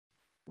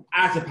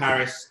Adah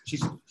Parris.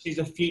 She's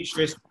a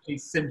futurist.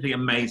 She's simply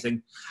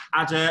amazing.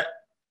 Adah,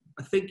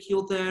 I think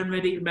you're there and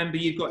ready. Remember,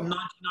 you've got 99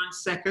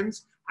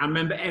 seconds. And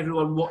remember,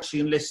 everyone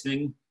watching and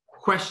listening,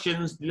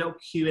 questions, the little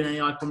Q&A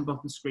icon on the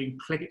bottom screen,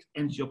 click it,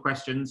 enter your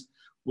questions.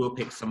 We'll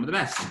pick some of the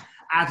best.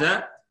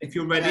 Adah, if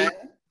you're ready.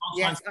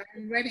 Yes,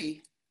 I'm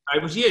ready.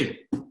 Over to you.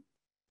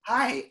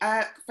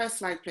 Hi. First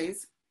slide,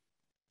 please.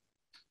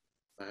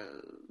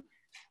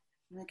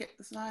 Can I get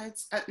the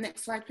slides?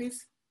 Next slide,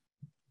 please.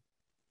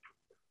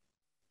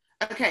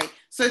 Okay,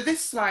 so this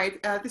slide,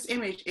 this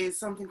image is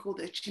something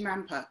called a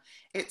chimampa.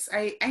 It's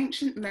an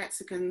ancient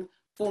Mexican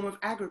form of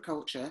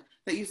agriculture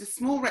that uses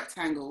small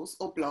rectangles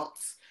or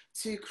blocks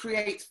to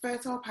create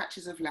fertile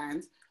patches of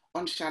land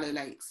on shallow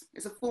lakes.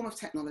 It's a form of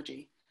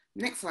technology.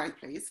 Next slide,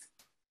 please.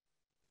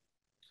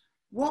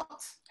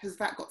 What has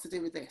that got to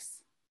do with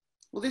this?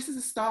 Well, this is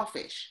a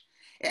starfish.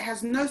 It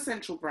has no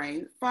central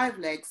brain, 5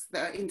 legs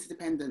that are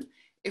interdependent.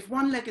 If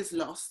one leg is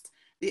lost,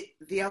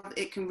 the other,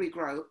 it can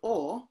regrow,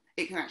 or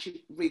it can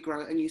actually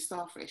regrow a new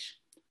starfish.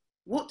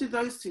 What do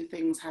those two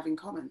things have in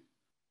common?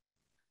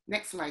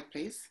 Next slide,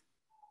 please.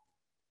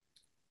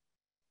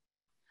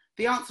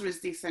 The answer is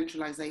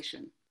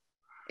decentralization.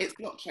 It's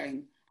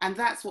blockchain. And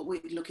that's what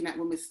we're looking at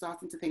when we're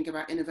starting to think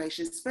about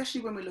innovation,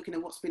 especially when we're looking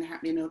at what's been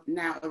happening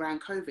now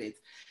around COVID.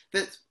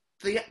 That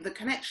the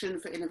connection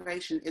for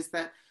innovation is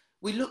that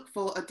we look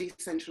for a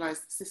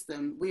decentralized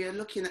system. We are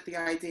looking at the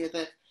idea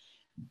that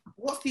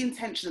what's the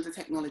intention of the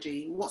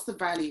technology? What's the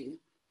value?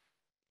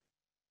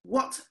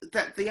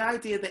 The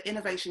idea that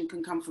innovation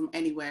can come from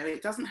anywhere.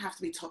 It doesn't have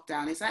to be top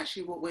down. It's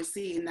actually what we're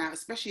seeing now,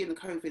 especially in the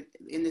COVID,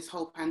 in this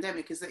whole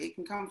pandemic, is that it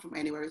can come from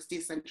anywhere. It's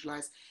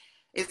decentralized.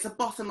 It's a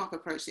bottom-up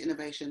approach to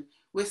innovation.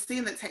 We're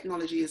seeing that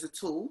technology is a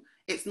tool.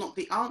 It's not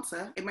the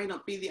answer. It may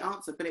not be the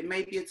answer, but it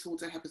may be a tool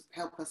to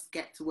help us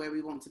get to where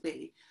we want to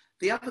be.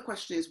 The other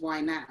question is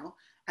why now?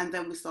 And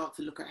then we start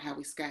to look at how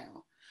we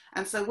scale.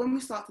 And so when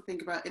we start to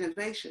think about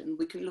innovation,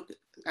 we can look at,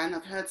 and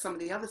I've heard some of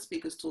the other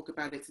speakers talk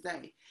about it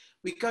today,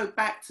 we go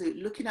back to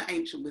looking at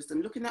ancient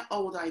wisdom, looking at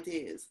old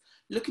ideas,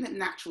 looking at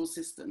natural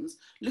systems,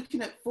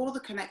 looking at, for the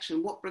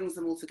connection, what brings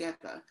them all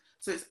together.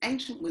 So it's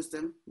ancient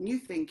wisdom, new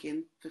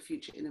thinking for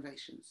future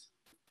innovations.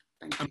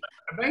 Thank you.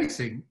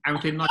 Amazing.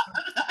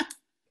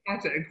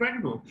 That's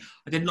incredible.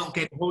 I did not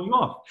get to hold you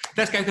off.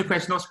 Let's go to the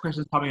question. Lots of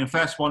questions coming in.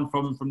 First one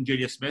from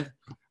Julia Smith.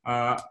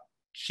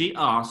 She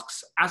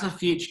asks, as a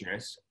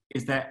futurist,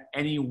 is there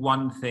any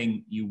one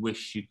thing you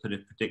wish you could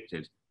have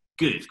predicted?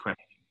 Good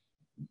question.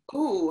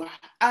 Oh,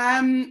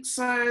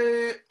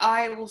 so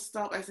I will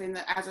start by saying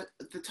that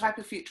the type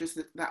of futurist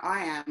that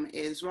I am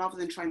is, rather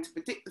than trying to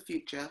predict the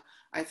future,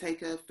 I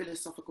take a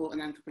philosophical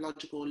and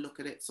anthropological look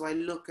at it. So I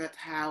look at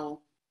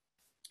how,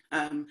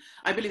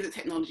 I believe that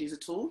technology is a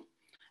tool,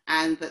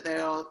 and that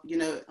there are,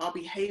 our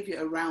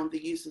behavior around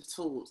the use of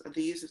tools,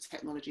 the use of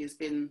technology has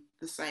been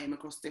the same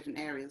across different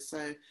areas.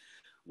 So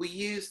we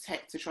use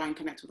tech to try and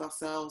connect with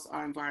ourselves,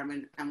 our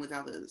environment, and with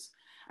others.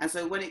 And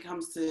so when it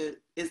comes to,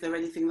 is there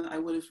anything that I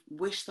would have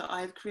wished that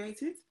I had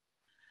created?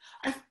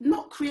 I've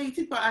not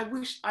created, but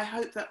I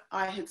hope that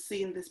I had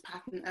seen this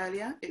pattern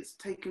earlier. It's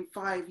taken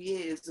 5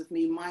 years of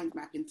me mind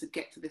mapping to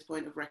get to this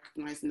point of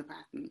recognizing the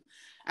pattern.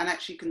 And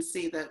actually can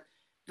see that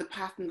the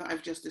pattern that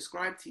I've just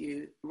described to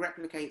you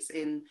replicates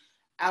in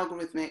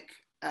algorithmic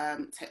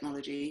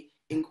technology,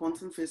 in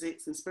quantum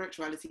physics and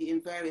spirituality,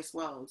 in various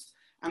worlds.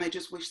 And I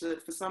just wish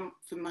that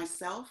for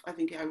myself, I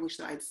wish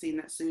that I'd seen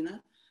that sooner.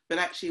 But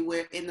actually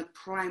we're in the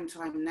prime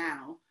time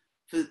now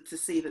to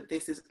see that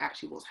this is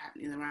actually what's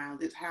happening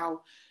around. It's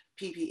how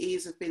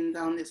PPEs have been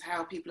done. It's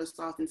how people are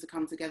starting to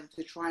come together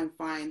to try and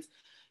find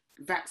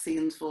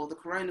vaccines for the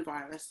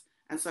coronavirus.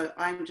 And so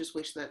I just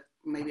wish that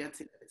maybe I'd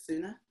seen it a bit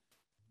sooner.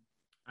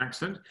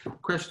 Excellent.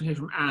 Question here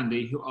from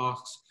Andy, who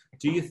asks,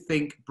 do you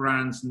think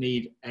brands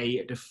need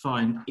a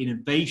defined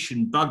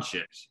innovation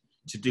budget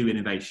to do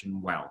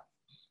innovation well?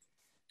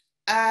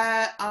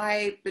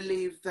 I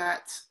believe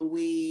that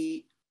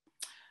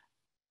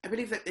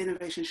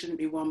innovation shouldn't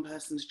be one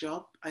person's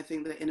job. I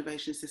think that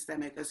innovation is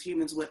systemic. As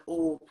humans, we're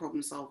all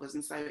problem solvers.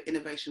 And so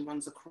innovation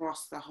runs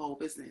across the whole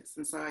business.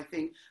 And so I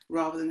think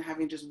rather than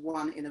having just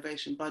one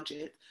innovation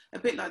budget, a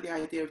bit like the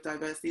idea of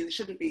diversity, it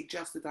shouldn't be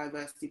just a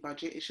diversity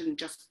budget. It shouldn't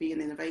just be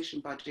an innovation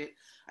budget.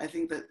 I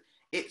think that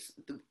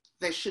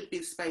there should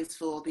be space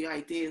for the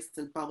ideas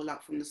to bubble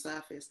up from the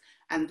surface.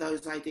 And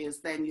those ideas,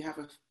 then you have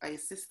a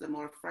system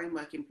or a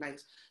framework in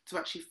place to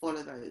actually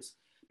follow those.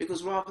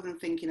 Because rather than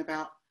thinking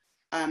about,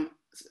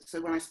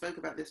 so when I spoke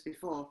about this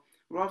before,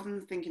 rather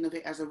than thinking of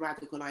it as a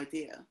radical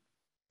idea,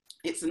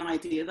 it's an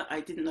idea that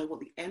I didn't know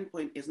what the end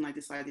point is and I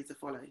decided to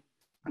follow.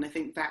 And I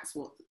think that's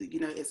what,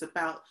 it's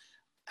about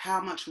how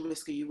much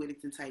risk are you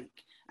willing to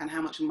take and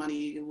how much money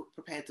you're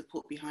prepared to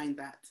put behind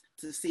that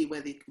to see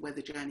where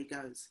the journey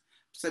goes.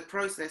 So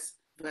process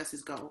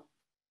versus goal.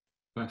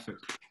 Perfect.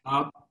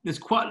 There's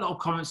quite a lot of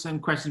comments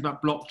and questions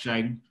about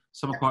blockchain.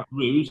 Some are quite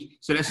rude.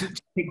 So let's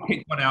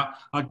pick one out.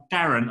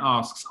 Darren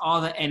asks,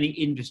 are there any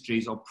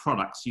industries or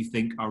products you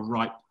think are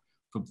ripe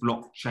for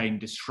blockchain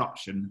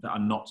disruption that are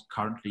not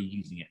currently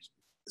using it?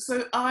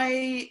 So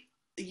I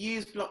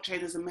use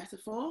blockchain as a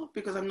metaphor,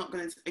 because I'm not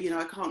going to,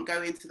 I can't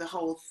go into the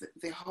whole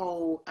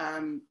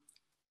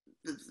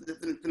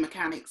the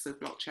mechanics of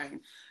blockchain.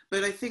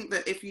 But I think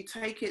that if you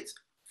take it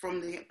from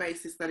the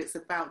basis that it's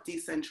about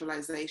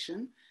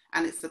decentralization,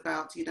 and it's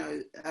about,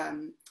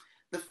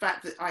 the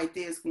fact that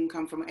ideas can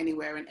come from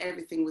anywhere and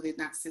everything within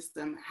that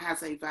system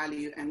has a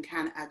value and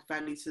can add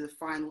value to the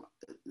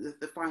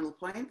final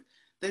point,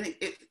 then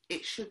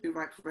it should be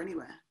right for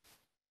anywhere.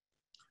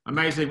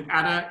 Amazing.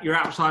 Adah, you're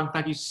out of time.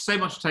 Thank you so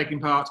much for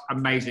taking part.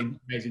 Amazing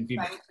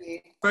feedback. Thank you.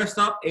 First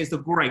up is the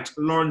great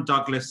Lauren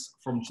Douglas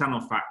from Channel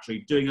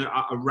Factory, doing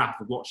a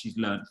wrap of what she's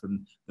learned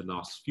from the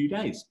last few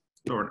days.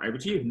 Lauren, over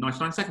to you.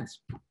 99 seconds.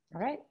 All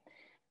right.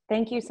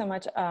 Thank you so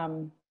much.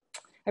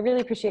 I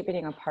really appreciate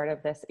being a part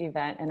of this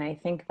event. And I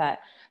think that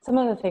some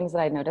of the things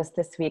that I noticed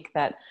this week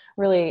that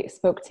really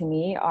spoke to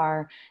me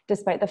are,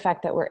 despite the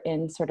fact that we're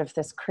in sort of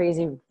this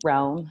crazy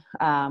realm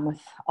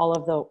with all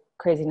of the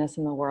craziness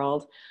in the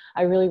world,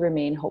 I really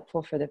remain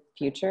hopeful for the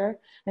future.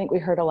 I think we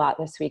heard a lot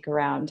this week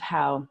around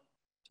how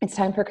it's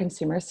time for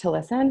consumers to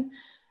listen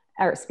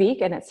or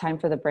speak, and it's time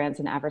for the brands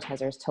and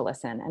advertisers to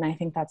listen. And I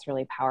think that's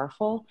really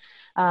powerful.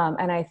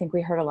 And I think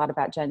we heard a lot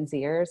about Gen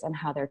Zers and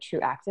how they're true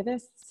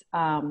activists,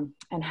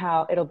 and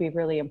how it'll be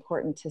really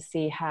important to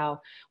see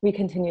how we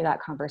continue that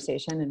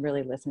conversation and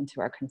really listen to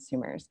our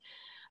consumers.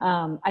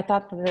 I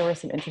thought that there were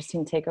some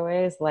interesting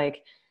takeaways,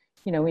 like,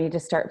 we need to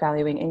start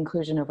valuing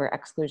inclusion over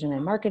exclusion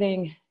in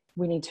marketing.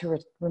 We need to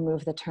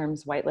remove the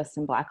terms whitelist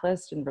and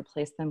blacklist and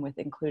replace them with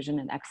inclusion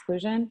and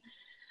exclusion.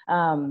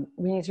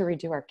 We need to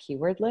redo our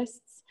keyword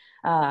lists.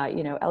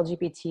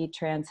 LGBT,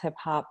 trans, hip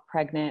hop,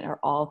 pregnant are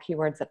all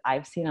keywords that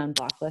I've seen on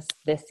blacklist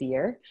this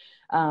year.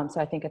 So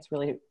I think it's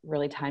really,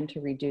 really time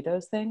to redo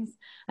those things.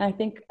 And I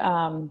think,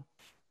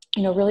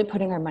 really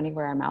putting our money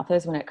where our mouth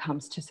is when it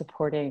comes to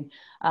supporting,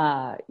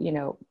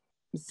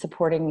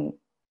 supporting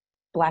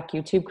Black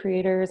YouTube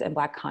creators and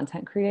Black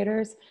content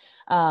creators.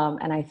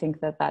 And I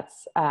think that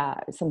that's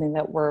something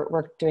that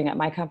we're doing at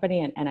my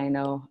company, and I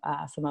know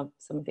some of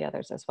the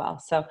others as well.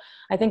 So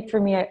I think for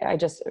me, I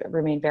just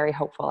remain very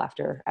hopeful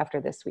after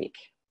this week.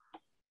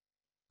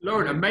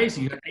 Lauren,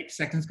 amazing. You had 8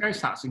 seconds to go.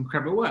 So that's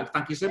incredible work.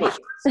 Thank you so much.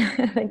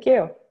 Thank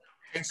you.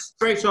 And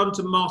straight on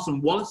to Martyn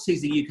Wallace.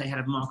 He's the UK Head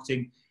of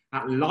Marketing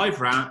at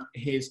LiveRamp.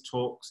 His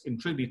talk's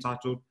intriguingly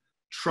titled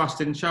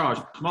Trust in Charge.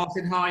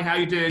 Martyn, hi, how are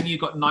you doing?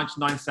 You've got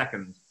 99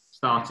 seconds.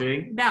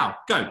 Starting now,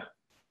 go.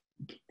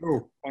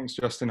 Cool. Thanks,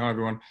 Justin. Hi,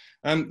 everyone.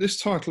 This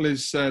title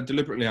is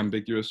deliberately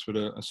ambiguous with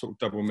a sort of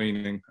double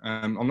meaning.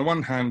 On the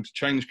one hand,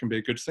 change can be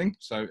a good thing,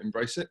 so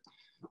embrace it.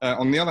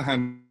 On the other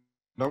hand,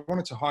 I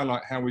wanted to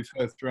highlight how we've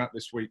heard throughout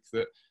this week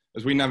that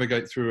as we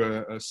navigate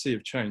through a sea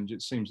of change,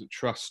 it seems that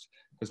trust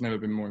has never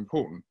been more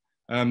important.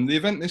 The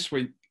event this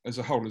week as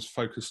a whole has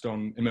focused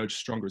on Emerge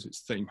Stronger as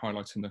its theme,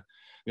 highlighting the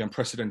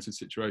unprecedented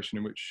situation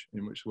in which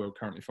the world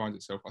currently finds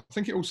itself. I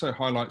think it also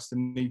highlights the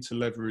need to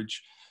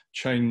leverage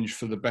change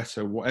for the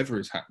better, whatever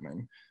is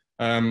happening.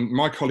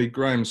 My colleague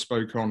Graham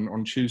spoke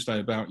on Tuesday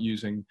about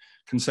using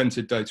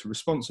consented data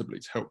responsibly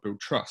to help build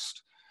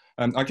trust.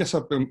 I guess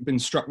I've been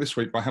struck this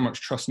week by how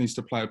much trust needs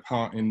to play a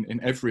part in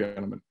every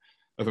element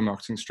of a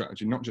marketing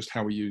strategy, not just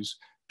how we use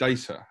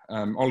data.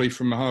 Ollie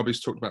from Mojave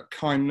talked about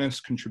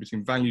kindness,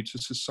 contributing value to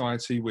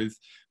society with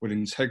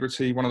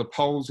integrity. One of the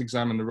polls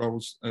examined the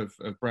roles of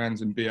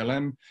brands in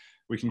BLM.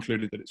 We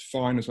concluded that it's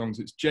fine as long as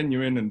it's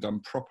genuine and done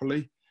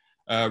properly.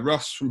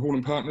 Russ from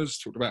Hall & Partners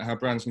talked about how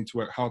brands need to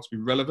work hard to be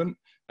relevant,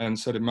 and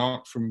so did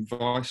Mark from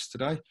Vice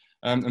today.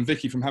 And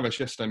Vicky from Havesh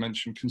yesterday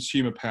mentioned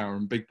consumer power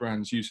and big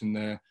brands using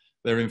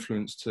their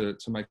influence to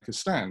make a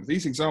stand.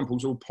 These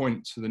examples all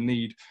point to the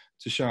need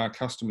to show our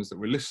customers that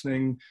we're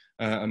listening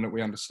and that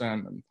we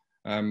understand them.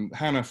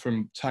 Hannah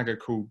from Tagger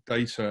called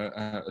data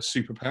a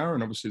superpower,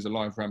 and obviously as a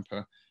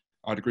LiveRamper,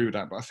 I'd agree with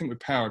that. But I think with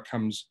power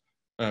comes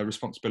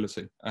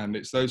responsibility, and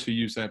it's those who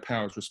use their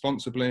powers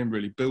responsibly and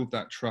really build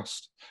that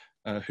trust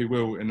who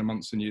will, in the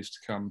months and years to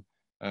come,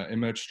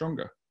 emerge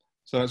stronger.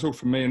 So that's all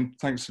from me, and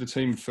thanks to the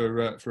team for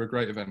a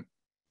great event.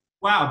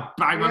 Wow,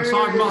 bang on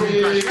time, Martyn.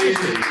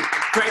 Congratulations.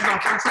 Great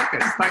 99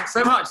 seconds. Thanks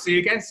so much. See you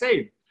again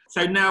soon.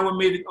 So now we're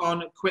moving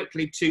on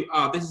quickly to,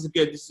 this is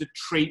a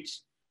treat.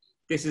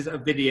 This is a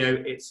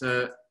video. It's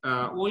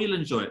well, you'll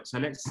enjoy it. So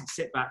let's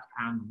sit back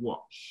and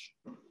watch.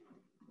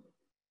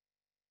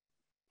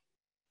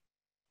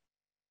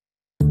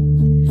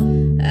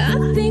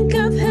 I think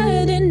I've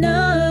had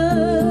enough.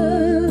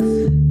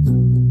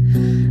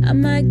 I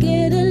might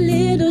get a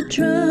little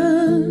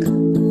drunk.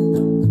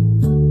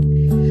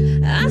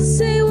 I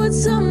say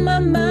what's on my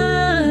mind.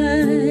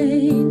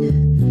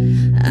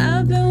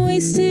 I've been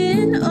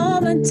wasting all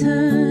my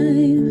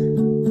time.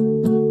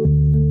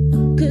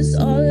 'Cause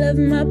all of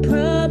my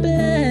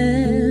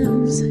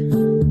problems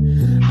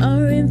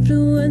are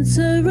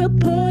influencer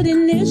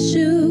reporting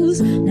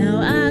issues. Now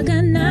I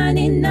got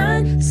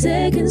 99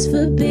 seconds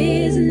for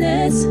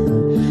business,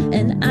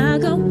 and I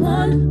got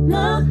 1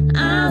 more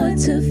hour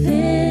to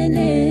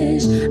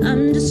finish.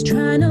 I'm just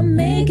trying to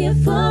make it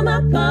for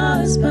my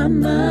boss by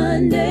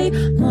Monday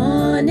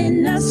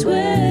morning. I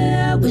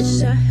swear I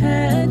wish I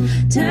had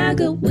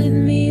Tagger with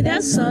with me,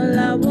 that's all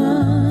I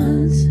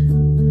want.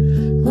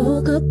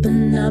 Woke up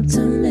an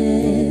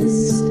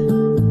optimist.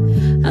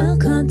 I'll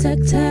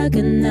contact Tag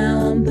and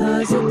now I'm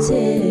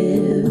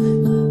positive.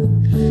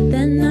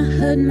 Then I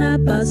heard my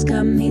boss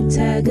call me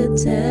Tag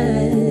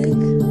Attack.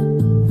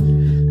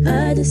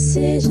 A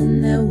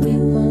decision that we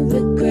won't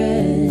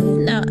regret.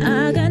 Now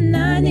I got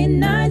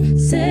 99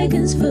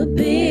 seconds for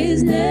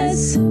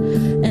business,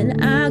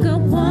 and I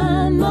got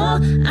one more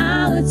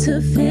hour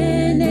to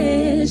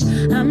finish.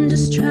 I'm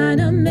just trying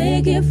to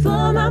make it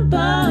for my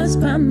boss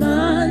by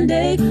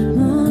Monday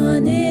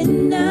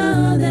morning.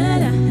 Now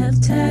that I have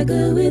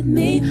Tagger with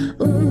me,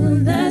 ooh,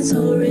 that's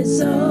all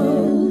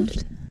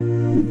resolved.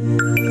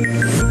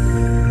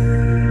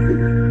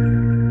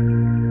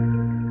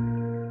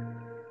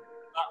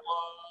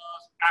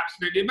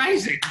 Absolutely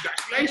amazing.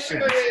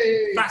 Congratulations.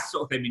 Yay. That's the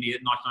sort of thing we need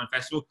at 99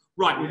 Festival.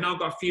 Right, we've now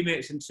got a few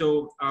minutes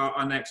until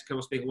our next co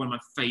speaker, one of my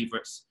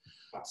favourites,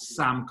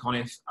 Sam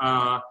Coniff.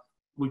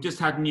 We've just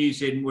had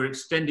news in. We're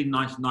extending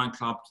 99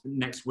 Club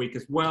next week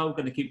as well. We're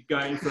going to keep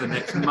going for the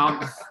next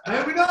month.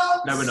 No, we're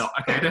not. No, we're not.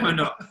 Okay, no, we're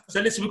not.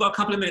 So listen, we've got a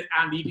couple of minutes,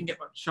 Andy. You can get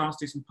a chance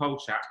to do some poll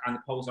chat, and the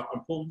polls are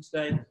important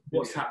today.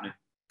 What's happening?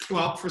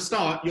 Well, for a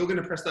start, you're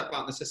going to press that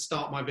button that says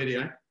start my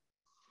video.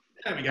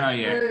 There we go. Oh,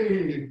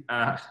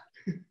 yeah.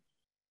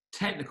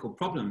 Technical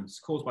problems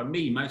caused by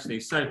me mostly.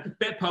 So,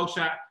 bit of poll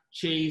chat,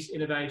 cheese,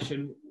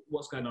 innovation.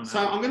 What's going on now? So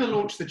I'm going to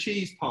launch the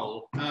cheese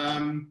poll.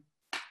 I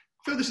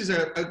feel this is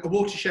a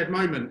watershed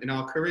moment in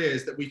our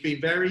careers that we've been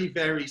very,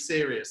 very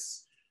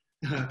serious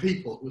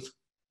people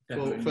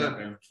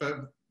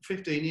for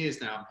 15 years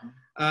now.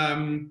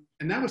 And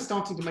now we're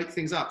starting to make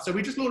things up. So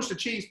we just launched a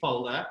cheese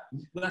poll there.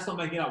 Well, that's not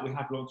making it up. We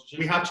have launched a cheese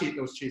We have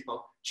launched a cheese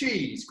poll.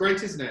 Cheese,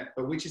 great, isn't it?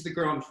 But which is the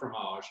grand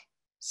fromage?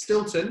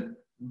 Stilton.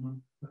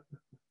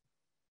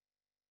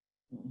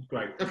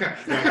 Great. Okay.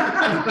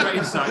 Great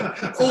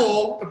insight.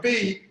 Or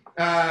B,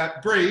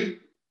 Brie,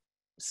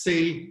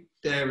 C,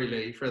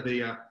 Dairyly for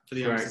the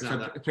youngsters out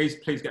there.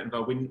 Please get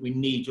involved. We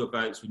need your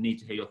votes. We need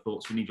to hear your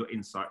thoughts. We need your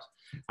insights.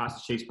 That's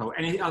the cheese poll.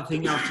 Any other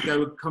thing else to go?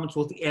 We're coming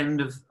towards the end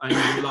of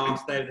the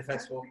last day of the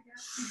festival.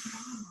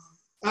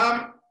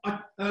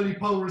 Early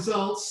poll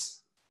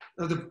results.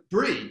 The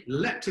Brie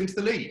leapt into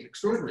the lead.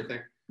 Extraordinary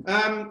thing.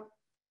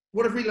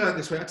 What have we learned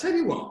this week? I tell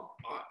you what,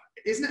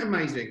 isn't it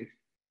amazing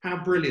how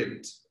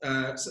brilliant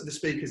the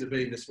speakers have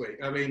been this week?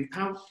 I mean,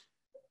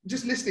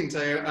 just listening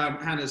to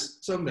Hannah's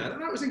song there,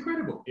 that was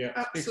incredible. Yeah,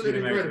 absolutely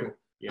incredible.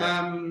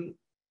 Yeah.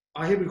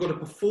 I hear we've got a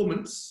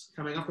performance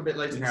coming up a bit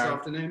later this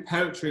afternoon.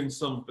 Poetry and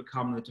song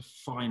become the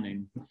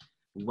defining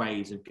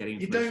ways of getting.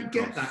 You don't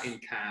get that in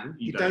Cannes.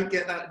 You don't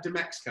get that at De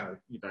Mexico.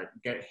 You don't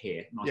get it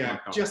here.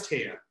 Just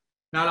here.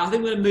 Now I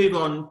think we're going to move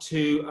on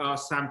to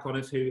Sam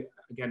Coniff, who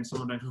again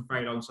someone known for a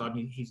very long time.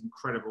 He's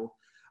incredible.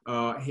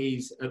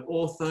 He's an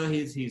author.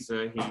 He's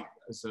a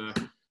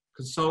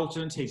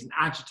consultant. He's an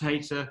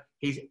agitator.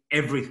 He's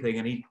everything,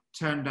 and he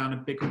turned down a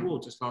big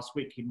award just last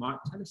week. He might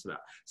tell us about.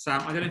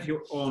 Sam, I don't know if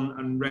you're on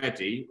and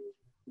ready.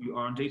 You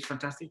are indeed.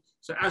 Fantastic.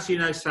 So as you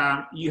know,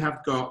 Sam, you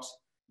have got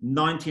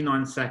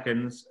 99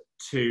 seconds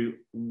to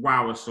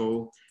wow us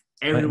all.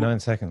 9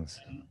 seconds.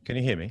 Can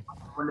you hear me?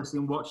 Everyone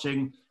listening,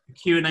 watching, the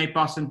Q&A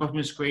button, bottom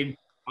of the screen.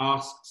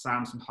 Ask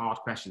Sam some hard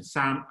questions.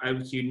 Sam,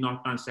 over to you.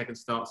 99 seconds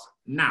starts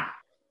now.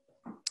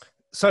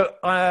 So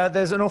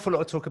there's an awful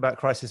lot of talk about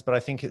crisis, but I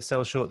think it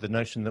sells short the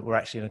notion that we're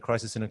actually in a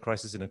crisis, in a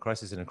crisis, in a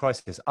crisis, in a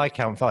crisis. I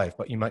count 5,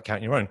 but you might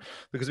count your own,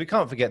 because we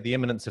can't forget the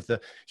imminence of the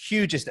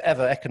hugest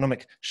ever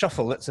economic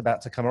shuffle that's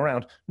about to come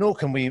around, nor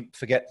can we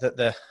forget that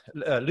the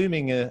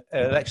looming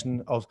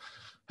election of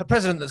a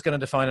president that's going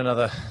to define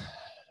another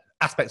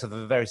aspects of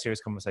a very serious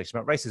conversation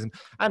about racism.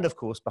 And of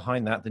course,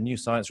 behind that, the new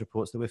science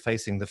reports that we're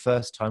facing the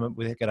first time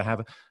we're going to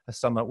have a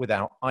summer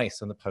without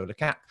ice on the polar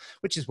cap,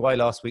 which is why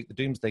last week the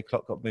doomsday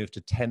clock got moved to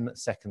 10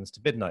 seconds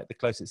to midnight, the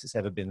closest it's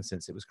ever been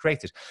since it was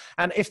created.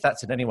 And if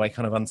that's in any way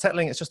kind of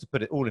unsettling, it's just to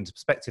put it all into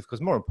perspective, because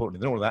more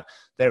importantly than all of that,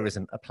 there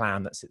isn't a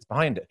plan that sits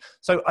behind it.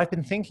 So I've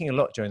been thinking a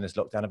lot during this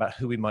lockdown about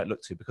who we might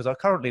look to, because our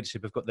current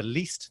leadership have got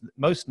the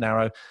most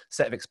narrow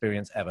set of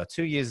experience ever.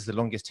 2 years is the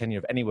longest tenure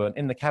of anyone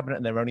in the cabinet,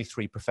 and there are only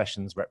 3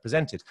 professions represented.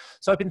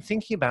 So I've been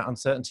thinking about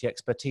uncertainty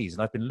expertise,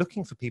 and I've been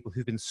looking for people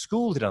who've been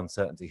schooled in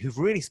uncertainty, who've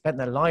really spent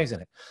their lives in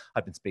it.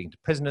 I've been speaking to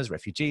prisoners,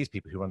 refugees,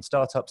 people who run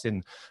startups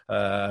in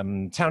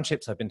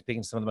townships. I've been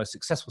speaking to some of the most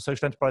successful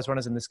social enterprise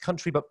runners in this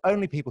country, but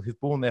only people who've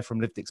born there from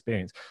lived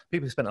experience,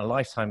 people who spent a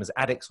lifetime as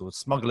addicts or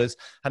smugglers,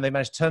 and they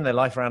managed to turn their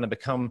life around and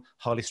become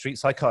Harley Street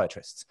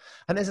psychiatrists.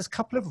 And there's a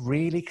couple of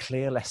really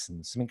clear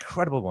lessons, some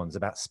incredible ones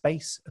about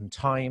space and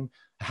time,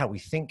 how we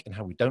think and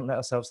how we don't let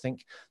ourselves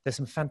think. There's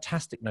some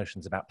fantastic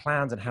notions about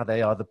plans and how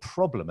they are the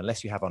problem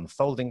unless you have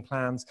unfolding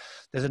plans.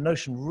 There's a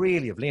notion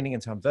really of leaning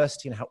into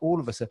adversity and how all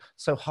of us are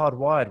so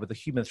hardwired with the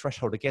human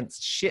threshold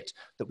against shit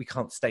that we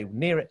can't stay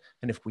near it.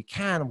 And if we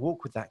can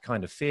walk with that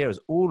kind of fear, as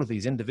all of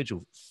these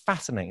individual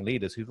fascinating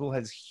leaders who've all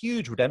had this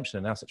huge redemption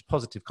and now such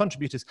positive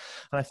contributors.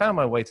 And I found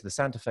my way to the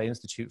Santa Fe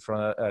Institute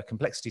for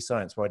Complexity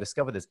Science, where I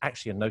discovered there's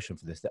actually a notion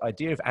for this, the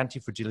idea of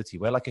anti-fragility,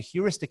 where like a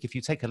heuristic, if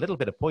you take a little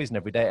bit of poison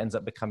every day, it ends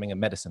up becoming a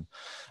medicine. medicine.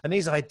 And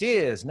these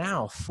ideas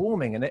now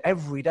forming, and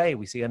every day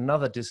we see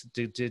another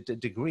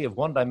degree of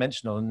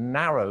one-dimensional,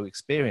 narrow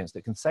experience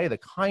that can say the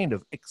kind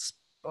of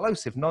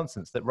explosive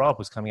nonsense that Rob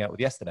was coming out with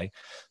yesterday.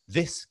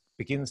 This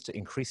begins to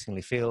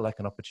increasingly feel like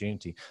an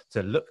opportunity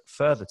to look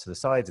further to the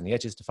sides and the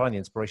edges to find the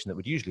inspiration that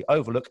would usually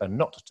overlook and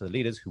not to the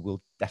leaders who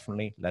will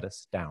definitely let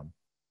us down.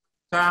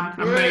 Sam,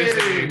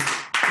 amazing.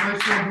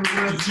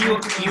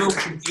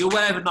 You're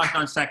well over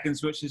 99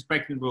 seconds, which is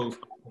breaking the rules.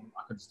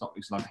 I can stop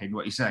you because I hear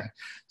what you say.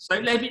 So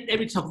let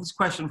me talk this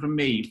question from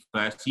me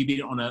first. You've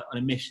been on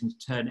a mission to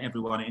turn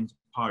everyone into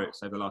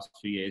pirates over the last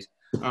few years.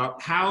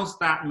 How's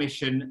that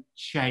mission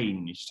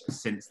changed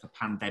since the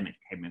pandemic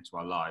came into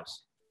our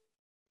lives?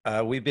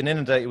 We've been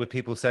inundated with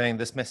people saying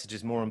this message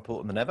is more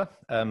important than ever.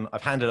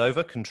 I've handed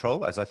over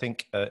control, as I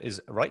think is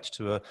right,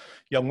 to a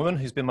young woman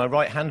who's been my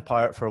right-hand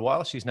pirate for a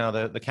while. She's now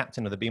the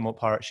captain of the Be More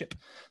pirate ship.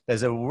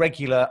 There's a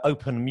regular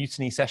open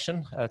mutiny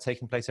session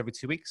taking place every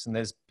 2 weeks, and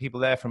there's people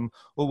there from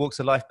all walks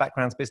of life,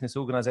 backgrounds, business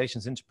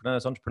organizations,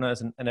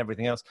 entrepreneurs, and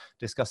everything else,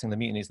 discussing the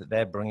mutinies that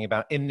they're bringing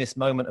about in this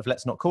moment of,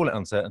 let's not call it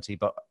uncertainty,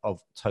 but of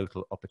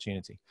total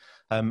opportunity.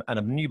 And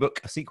a new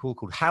book, a sequel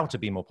called How to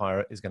Be More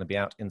Pirate, is going to be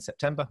out in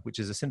September, which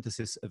is a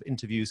synthesis of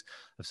interviews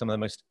of some of the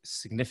most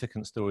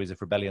significant stories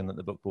of rebellion that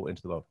the book brought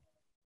into the world.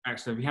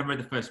 Excellent. If you haven't read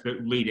the first book,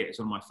 read it. It's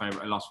one of my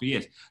favourite the last few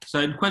years.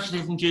 So the question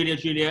is from Julia.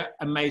 Julia,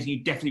 amazing.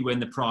 You definitely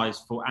win the prize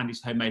for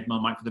Andy's Homemade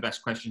Marmite for the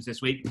best questions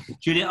this week.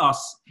 Julia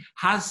asks,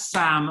 has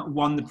Sam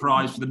won the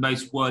prize for the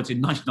most words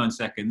in 99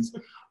 seconds?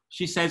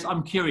 She says,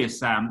 I'm curious,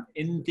 Sam,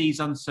 in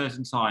these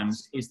uncertain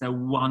times, is there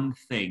one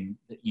thing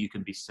that you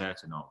can be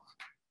certain of?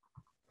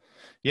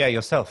 Yeah,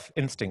 yourself,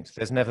 instinct.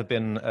 There's never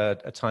been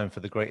a time for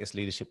the greatest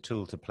leadership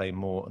tool to play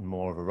more and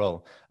more of a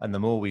role. And the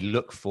more we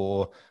look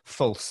for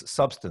false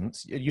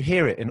substance, you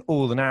hear it in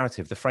all the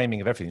narrative, the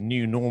framing of everything,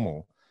 new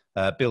normal,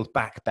 build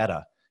back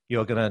better.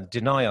 You're going to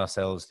deny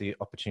ourselves the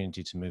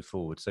opportunity to move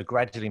forward. So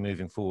gradually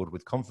moving forward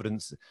with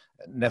confidence,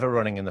 never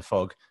running in the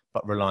fog,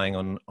 but relying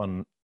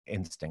on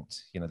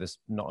instinct. You know, there's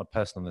not a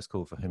person on this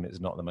call for whom it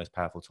is not the most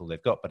powerful tool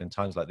they've got, but in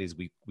times like these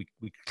we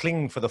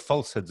cling for the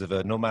falsehoods of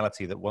a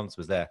normality that once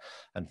was there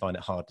and find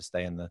it hard to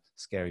stay in the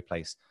scary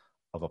place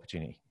of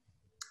opportunity.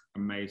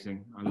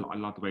 Amazing. I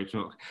love the way you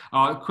talk.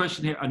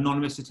 Question here,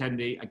 anonymous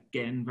attendee,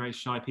 again, very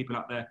shy people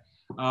out there.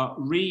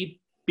 Re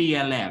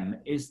BLM,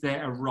 is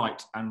there a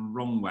right and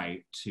wrong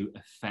way to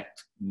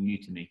affect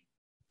mutiny?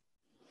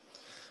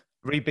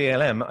 Re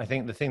BLM, I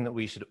think the thing that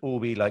we should all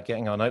be like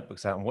getting our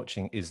notebooks out and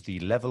watching is the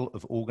level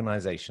of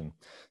organization.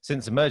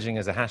 Since emerging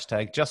as a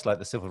hashtag, just like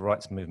the civil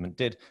rights movement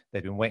did,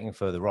 they've been waiting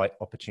for the right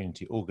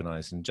opportunity to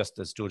organize. And just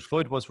as George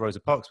Floyd was, Rosa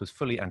Parks was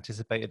fully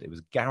anticipated. It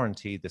was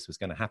guaranteed this was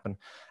going to happen.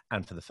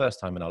 And for the first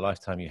time in our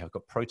lifetime, you have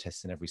got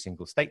protests in every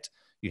single state.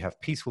 You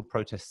have peaceful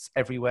protests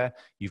everywhere.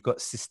 You've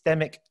got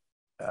systemic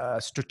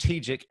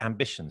strategic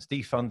ambitions,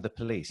 defund the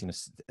police,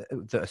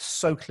 that are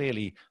so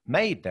clearly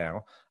made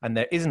now, and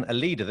there isn't a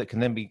leader that can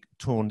then be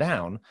torn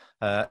down.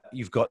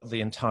 You've got the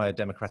entire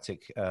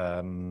Democratic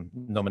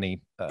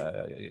nominee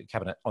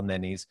cabinet on their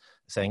knees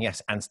saying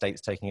yes, and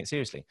states taking it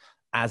seriously.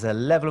 As a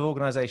level of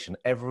organization,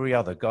 every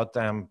other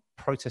goddamn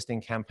protesting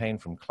campaign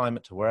from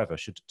climate to wherever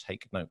should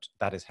take note.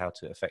 That is how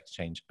to affect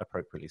change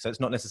appropriately. So it's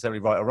not necessarily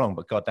right or wrong,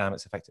 but goddamn,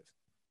 it's effective.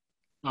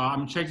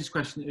 I'm changing this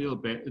question a little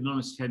bit.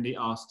 Anonymous attendee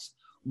asks,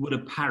 would a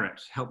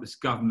parrot help this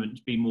government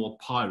be more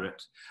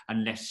pirate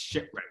and less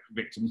shipwreck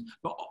victims?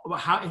 But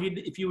how,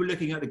 if you were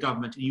looking at the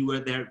government and you were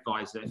their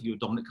advisor, if you were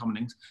Dominic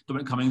Cummings,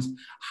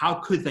 how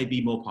could they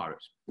be more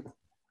pirate?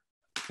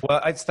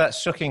 Well, it's that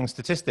shocking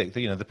statistic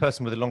that, the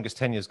person with the longest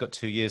tenure has got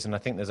 2 years, and I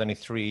think there's only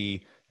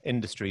 3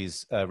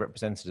 industries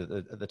represented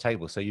at the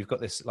table. So you've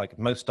got this like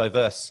most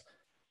diverse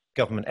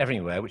government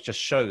everywhere, which just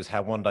shows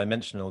how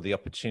one-dimensional the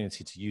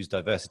opportunity to use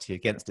diversity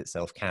against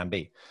itself can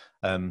be.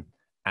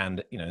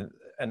 And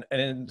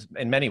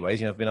in many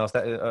ways, I've been asked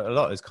that a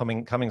lot, is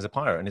Cummings a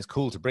pirate? And it's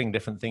cool to bring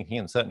different thinking,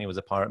 and certainly it was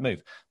a pirate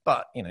move.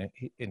 But,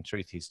 in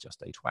truth, he's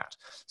just a twat.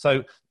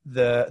 So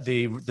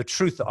the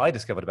truth that I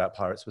discovered about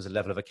pirates was a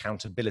level of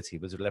accountability,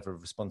 was a level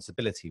of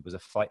responsibility, was a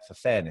fight for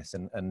fairness.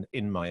 And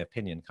in my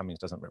opinion, Cummings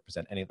doesn't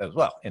represent any of those.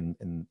 Well,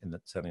 in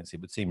that certainly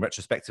it would seem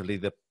retrospectively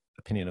the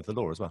opinion of the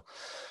law as well.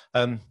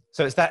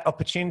 So it's that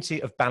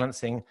opportunity of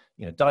balancing,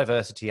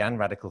 diversity and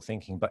radical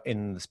thinking, but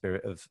in the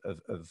spirit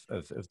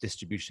of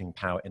distributing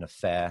power in a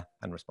fair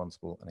and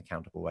responsible and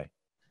accountable way.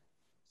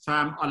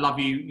 Sam, I love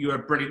you. You are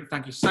brilliant.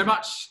 Thank you so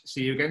much.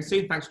 See you again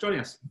soon. Thanks for joining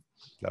us.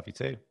 Love you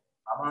too.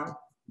 Bye-bye.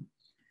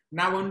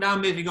 Now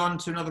moving on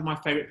to another of my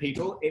favourite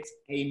people. It's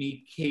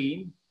Amy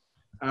Kean.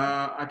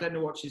 I don't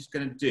know what she's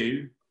going to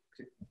do.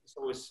 It's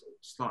always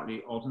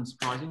slightly odd and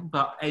surprising.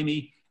 But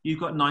Amy, you've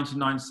got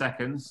 99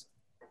 seconds.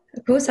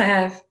 Of course I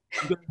have.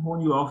 I'm going to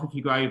warn you off if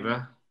you go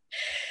over.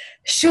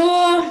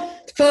 Sure,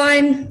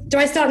 fine. Do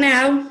I start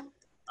now?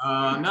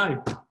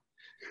 No.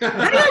 Tell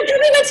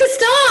me when to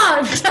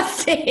start,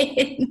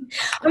 Justin.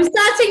 I'm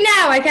starting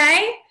now,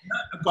 okay?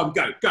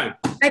 Go.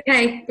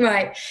 Okay,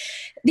 right.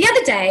 The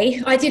other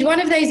day, I did one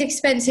of those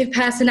expensive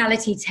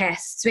personality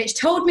tests, which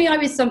told me I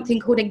was something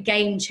called a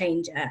game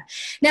changer.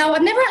 Now,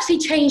 I've never actually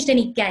changed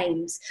any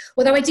games,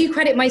 although I do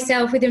credit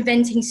myself with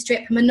inventing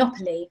strip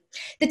Monopoly.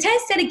 The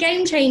test said a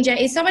game changer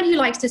is someone who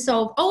likes to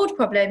solve old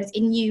problems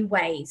in new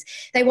ways.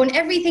 They want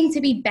everything to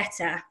be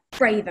better,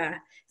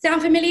 braver.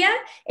 Sound familiar?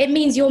 It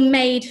means you're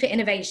made for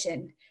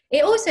innovation.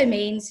 It also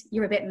means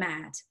you're a bit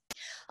mad.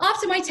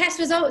 After my test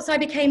results, I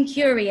became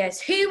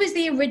curious. Who was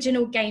the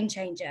original game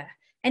changer?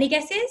 Any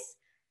guesses?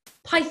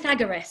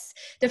 Pythagoras,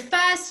 the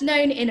first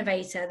known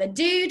innovator, the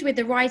dude with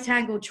the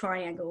right-angled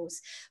triangles.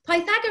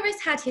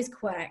 Pythagoras had his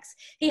quirks.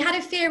 He had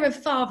a fear of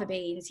fava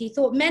beans. He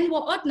thought men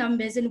were odd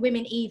numbers and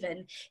women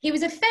even. He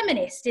was a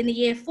feminist in the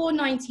year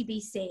 490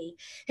 BC.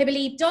 He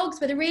believed dogs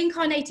were the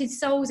reincarnated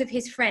souls of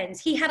his friends.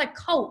 He had a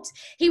cult.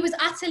 He was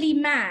utterly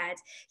mad,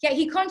 yet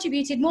he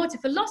contributed more to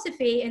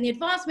philosophy and the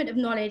advancement of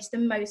knowledge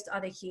than most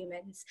other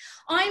humans.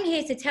 I'm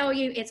here to tell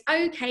you it's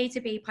okay to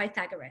be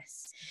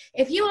Pythagoras.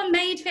 If you are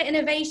made for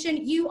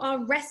innovation, you are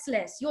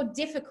restless, you're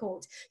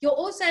difficult, you're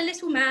also a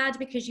little mad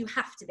because you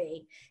have to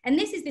be. And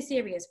this is the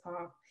serious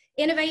part.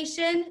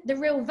 Innovation, the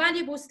real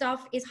valuable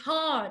stuff, is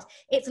hard,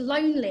 it's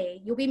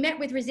lonely, you'll be met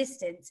with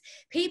resistance.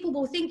 People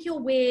will think you're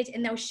weird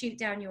and they'll shoot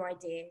down your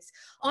ideas.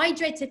 I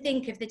dread to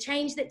think of the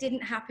change that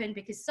didn't happen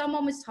because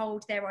someone was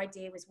told their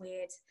idea was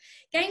weird.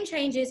 Game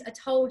changers are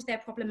told they're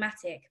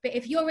problematic, but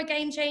if you're a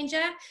game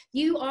changer,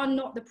 you are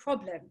not the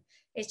problem.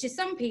 It's just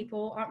some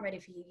people aren't ready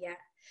for you yet.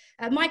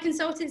 My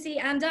consultancy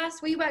and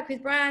us, we work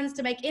with brands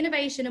to make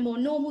innovation a more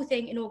normal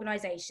thing in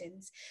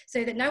organizations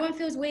so that no one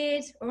feels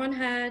weird or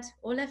unheard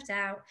or left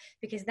out,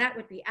 because that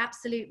would be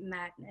absolute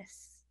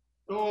madness.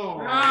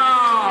 Oh,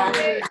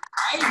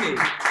 Amy.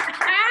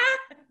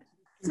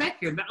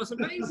 Second, that was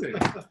amazing.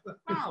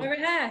 Wow. I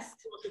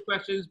rehearsed. Lots of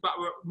questions, but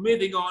we're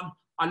moving on.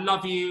 I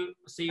love you.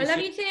 See you soon. I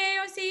love you too.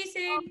 I'll see you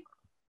soon.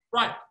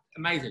 Right,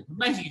 amazing.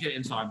 Amazing you did it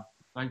in time.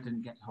 I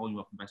didn't get to hold you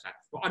up and best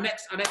act. Well, our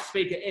next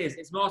speaker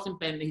it's Martyn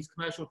Bentley. He's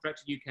Commercial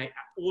Director UK at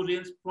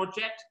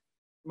AudienceProject.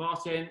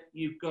 Martyn,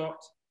 you've got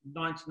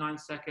 99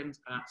 seconds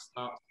and that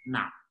starts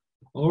now.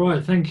 All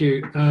right, thank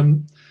you.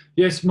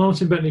 Yes,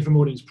 Martyn Bentley from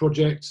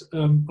AudienceProject.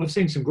 I've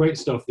seen some great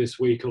stuff this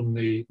week on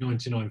the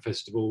 99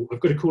 Festival. I've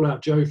got to call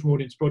out Joe from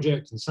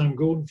AudienceProject and Sam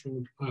Gordon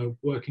from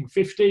Working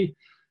 50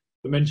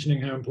 for mentioning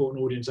how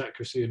important audience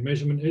accuracy and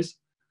measurement is.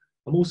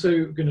 I'm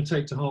also going to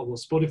take to heart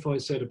what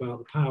Spotify said about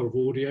the power of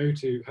audio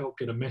to help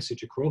get a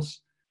message across.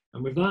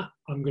 And with that,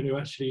 I'm going to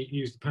actually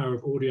use the power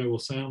of audio or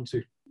sound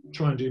to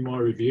try and do my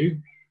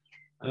review,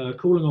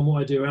 calling on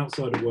what I do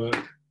outside of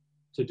work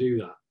to do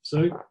that.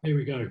 So here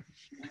we go.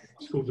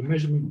 It's called The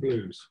Measurement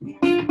Blues.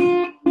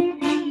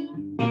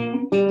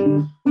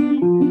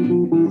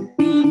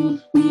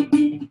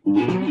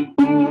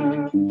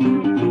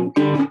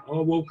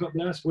 I woke up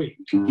last week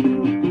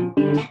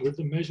with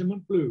the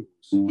measurement blues.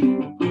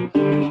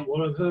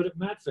 What I've heard at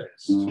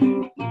MadFest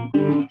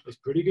is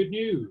pretty good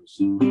news.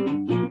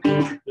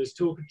 There's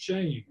talk of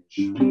change,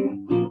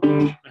 and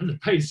the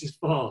pace is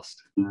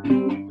fast.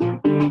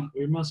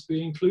 We must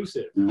be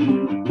inclusive,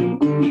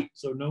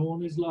 so no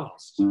one is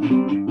lost.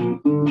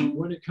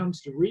 When it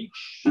comes to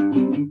reach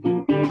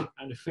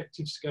and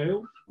effective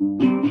scale,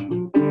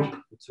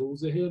 the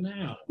tools are here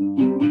now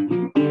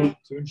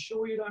to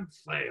ensure you don't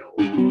fail.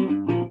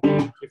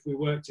 If we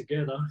work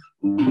together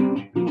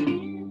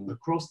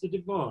across the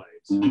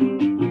divides,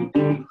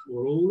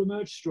 we'll all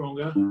emerge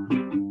stronger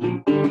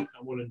and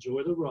we'll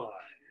enjoy the ride.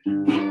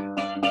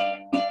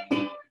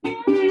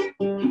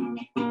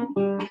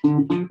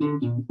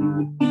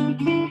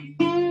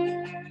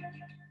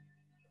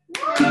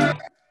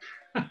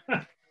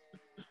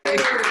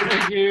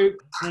 Thank you,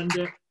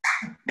 and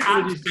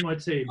apologies to my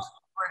team.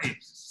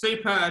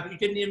 Superb. You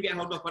didn't even get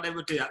hold of I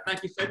never do that.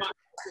 Thank you so much.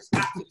 It's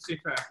absolutely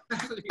superb.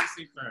 Absolutely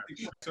superb.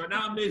 So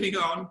now I'm moving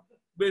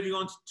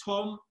on to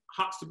Tom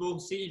Huxtable,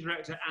 Senior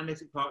Director,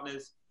 Analytic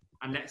Partners,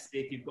 and let's see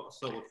if you've got a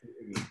solid for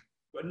you.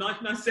 Got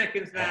 99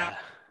 seconds now.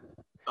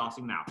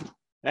 Starting now.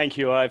 Thank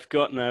you. I've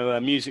got no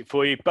music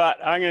for you, but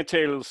I'm going to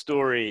tell you a little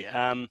story.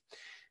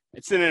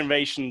 It's an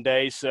innovation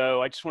day,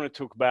 so I just want to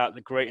talk about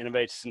the great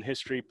innovators in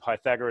history,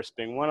 Pythagoras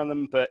being one of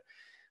them, but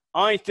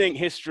I think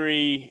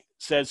history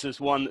says there's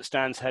one that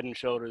stands head and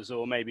shoulders,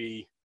 or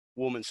maybe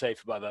warm and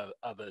safe above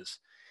others.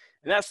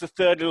 And that's the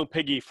third little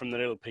piggy from the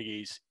Little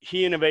Piggies.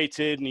 He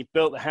innovated and he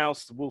built the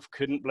house the wolf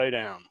couldn't blow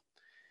down.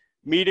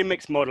 Media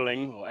mix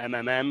modeling, or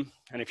MMM,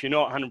 and if you're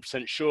not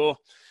 100% sure,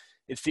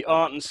 it's the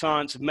art and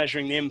science of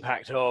measuring the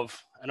impact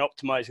of and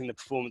optimizing the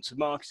performance of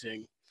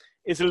marketing,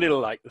 is a little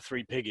like the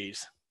three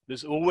piggies.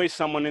 There's always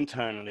someone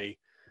internally,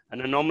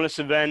 an anomalous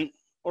event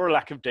or a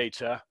lack of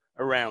data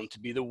around to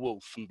be the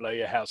wolf and blow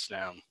your house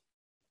down.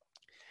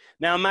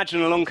 Now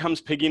imagine along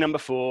comes piggy number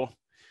 4.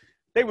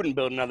 They wouldn't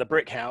build another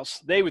brick house.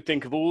 They would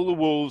think of all the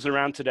wolves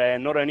around today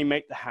and not only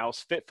make the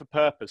house fit for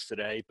purpose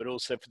today, but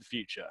also for the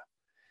future.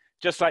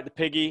 Just like the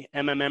piggy,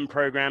 MMM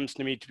programs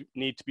need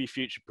to be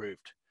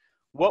future-proofed.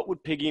 What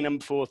would piggy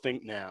number 4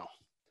 think now?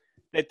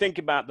 They'd think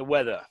about the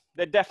weather.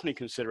 They'd definitely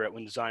consider it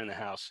when designing the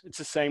house. It's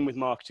the same with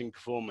marketing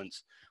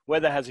performance.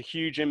 Weather has a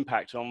huge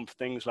impact on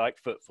things like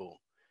footfall.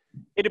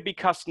 It'd be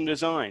custom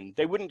designed.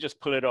 They wouldn't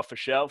just pull it off a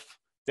shelf.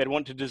 They'd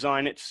want to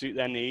design it to suit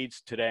their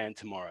needs today and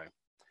tomorrow.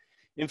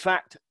 In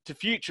fact, to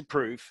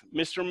future-proof,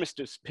 Mr. and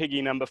Mrs.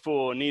 Piggy number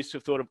 4 needs to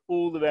have thought of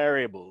all the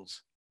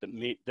variables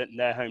that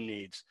their home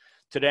needs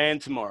today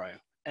and tomorrow.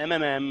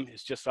 MMM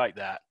is just like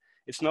that.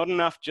 It's not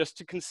enough just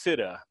to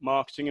consider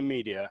marketing and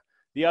media.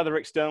 The other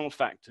external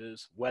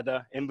factors,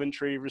 weather,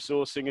 inventory,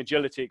 resourcing,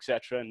 agility,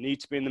 etc., need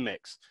to be in the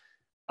mix.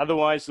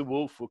 Otherwise, the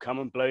wolf will come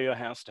and blow your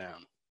house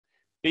down.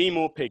 Be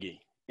more Piggy.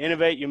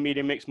 Innovate your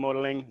media mix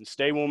modeling and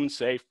stay warm and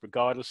safe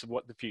regardless of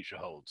what the future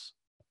holds.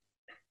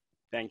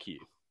 Thank you.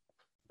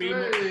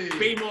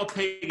 Be more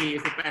Piggy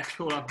is the best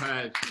call I've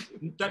heard.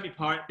 Don't be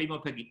pirate, be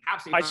more Piggy.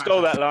 Absolutely. I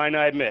stole that line,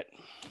 I admit.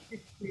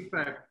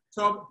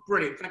 Tom,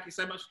 brilliant. Thank you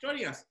so much for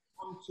joining us.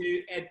 On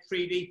to Ed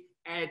Preedy.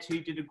 Ed, who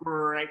did a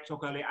great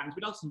talk earlier, and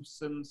we got some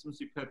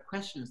superb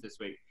questions this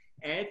week.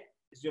 Ed,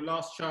 it's your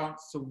last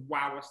chance to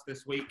wow us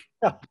this week.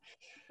 Now.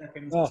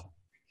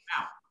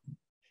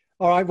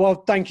 All right, well,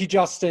 thank you,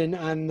 Justin,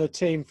 and the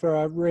team for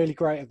a really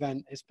great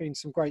event. It's been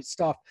some great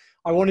stuff.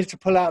 I wanted to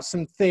pull out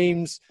some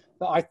themes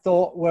that I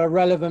thought were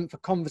relevant for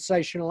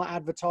conversational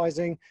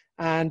advertising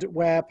and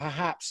where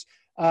perhaps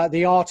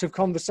the art of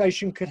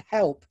conversation could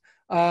help.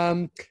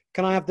 Can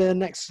I have the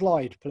next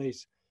slide,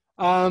 please?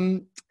 What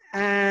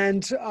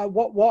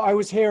I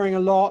was hearing a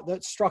lot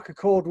that struck a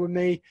chord with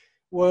me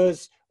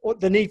was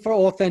the need for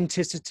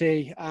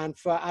authenticity and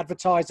for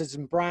advertisers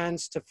and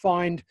brands to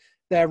find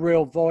their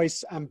real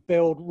voice and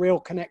build real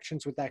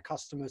connections with their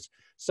customers.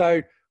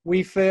 So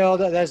we feel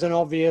that there's an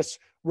obvious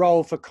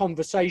role for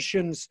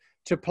conversations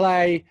to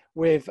play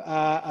with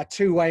a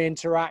two-way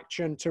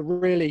interaction to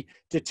really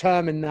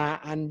determine that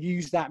and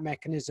use that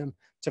mechanism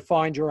to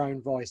find your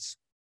own voice.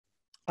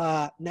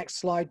 Next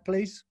slide,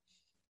 please.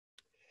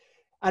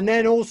 And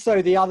then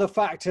also the other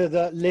factor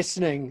that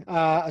listening,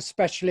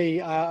 especially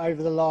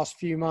over the last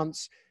few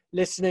months,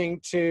 listening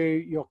to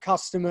your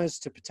customers,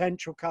 to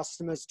potential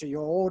customers, to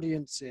your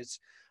audiences,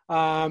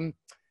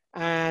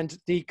 and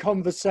the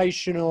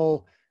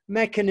conversational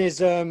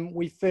mechanism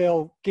we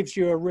feel gives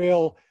you a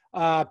real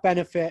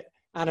benefit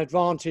and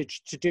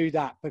advantage to do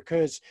that,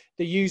 because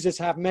the users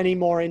have many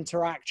more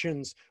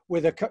interactions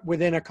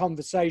within a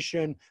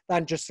conversation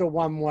than just a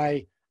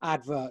one-way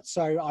advert.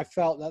 So I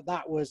felt that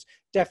that was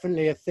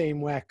definitely a theme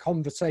where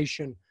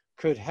conversation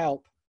could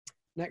help.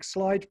 Next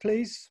slide,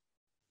 please.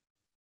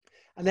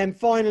 And then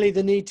finally,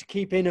 the need to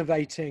keep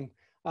innovating,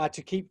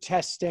 to keep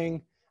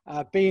testing,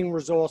 being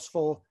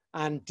resourceful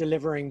and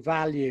delivering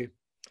value.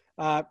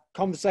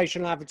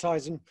 Conversational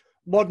advertising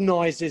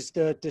modernizes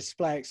the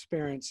display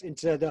experience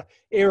into the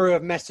era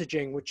of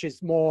messaging, which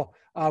is more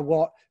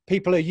what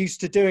people are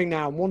used to doing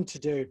now and want to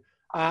do.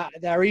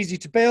 They're easy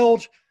to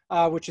build,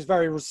 which is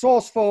very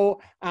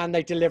resourceful, and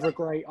they deliver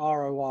great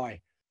ROI.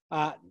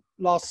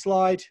 Last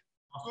slide.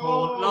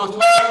 Last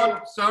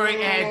one. Sorry,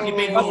 Ed, you've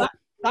been...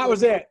 That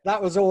was it.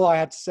 That was all I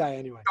had to say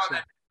anyway. So.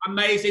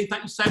 Amazing.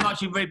 Thank you so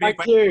much. You've really been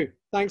Thank you.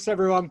 Thanks,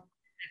 everyone.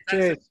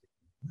 Cheers.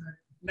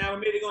 Now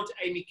we're moving on to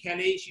Amy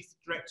Kelly. She's the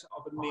Director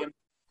of EMEA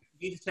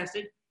User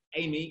Testing.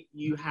 Amy,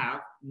 you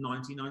have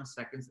 99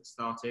 seconds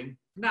starting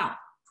now.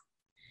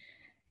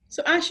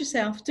 So ask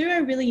yourself, do I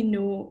really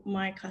know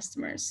my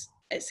customers?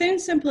 It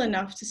sounds simple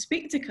enough to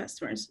speak to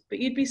customers, but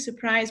you'd be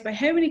surprised by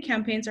how many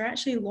campaigns are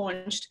actually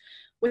launched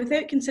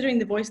without considering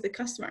the voice of the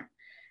customer.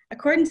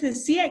 According to the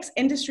CX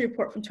industry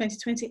report from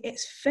 2020,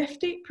 it's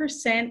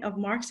 50% of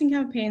marketing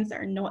campaigns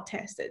that are not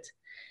tested.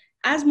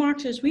 As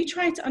marketers, we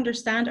try to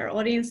understand our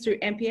audience through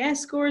NPS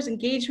scores,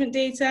 engagement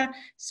data,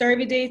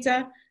 survey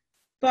data,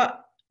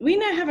 but we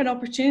now have an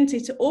opportunity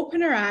to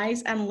open our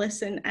eyes and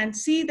listen and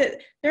see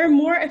that there are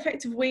more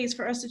effective ways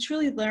for us to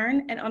truly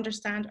learn and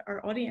understand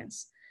our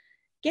audience.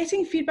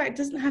 Getting feedback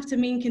doesn't have to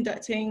mean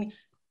conducting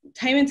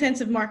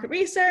time-intensive market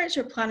research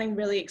or planning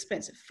really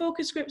expensive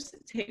focus groups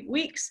that take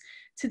weeks.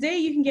 Today,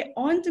 you can get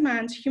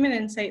on-demand human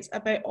insights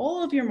about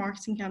all of your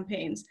marketing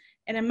campaigns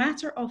in a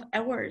matter of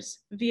hours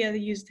via the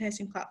user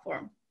testing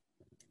platform.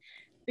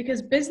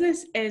 Because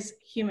business is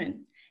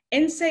human.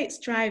 Insights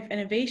drive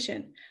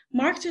innovation.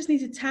 Marketers need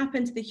to tap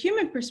into the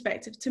human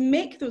perspective to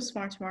make those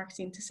smart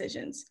marketing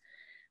decisions.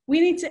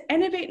 We need to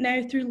innovate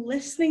now through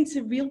listening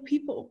to real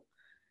people.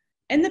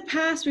 In the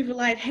past, we've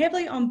relied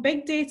heavily on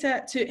big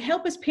data to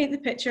help us paint the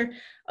picture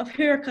of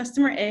who our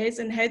customer is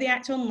and how they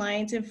act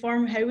online to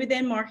inform how we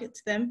then market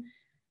to them.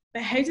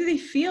 But how do they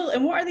feel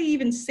and what are they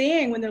even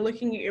saying when they're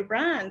looking at your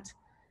brand?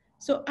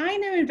 So I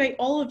now invite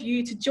all of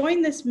you to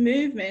join this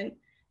movement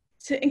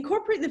to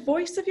incorporate the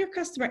voice of your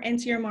customer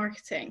into your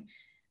marketing.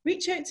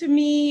 Reach out to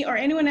me or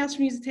anyone else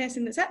from User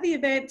Testing that's at the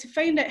event to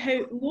find out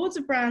how loads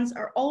of brands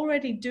are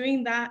already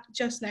doing that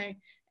just now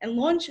and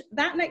launch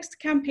that next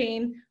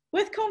campaign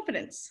with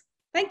confidence.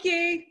 Thank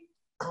you.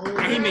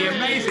 Amy,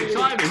 amazing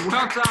timing.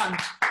 Well done.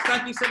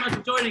 Thank you so much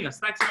for joining us.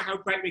 Thanks so much. Have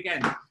a great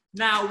weekend.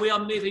 Now we are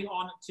moving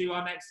on to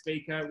our next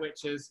speaker,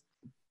 which is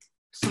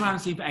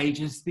surrounding for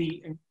ages,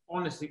 the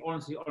honestly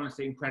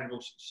incredible.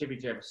 Shibby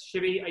Jervis.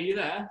 Shibby, are you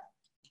there?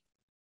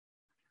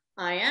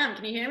 I am.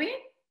 Can you hear me?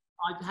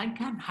 I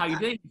can. How are you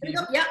doing?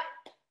 Yeah.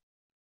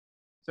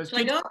 So it's Shall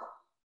I go? Can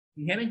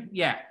you hear me?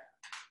 Yeah.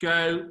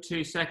 Go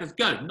 2 seconds.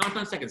 Go.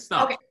 99 seconds.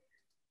 Start. Okay.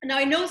 Now,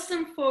 I know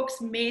some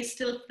folks may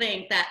still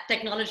think that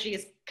technology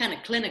is kind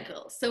of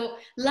clinical. So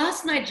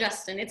last night,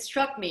 Justin, it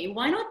struck me,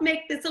 why not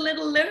make this a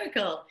little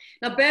lyrical?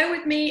 Now, bear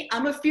with me.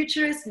 I'm a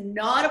futurist,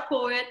 not a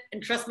poet.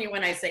 And trust me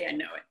when I say I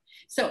know it.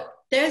 So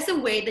there's a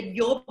way that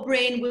your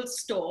brain will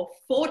store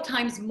 4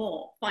 times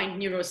more,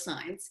 find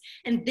neuroscience.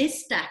 And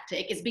this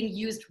tactic is being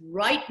used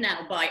right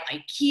now by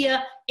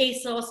IKEA,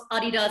 ASOS,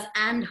 Adidas,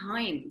 and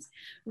Heinz.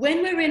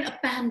 When we're in a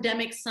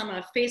pandemic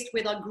summer faced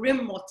with our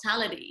grim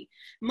mortality,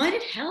 might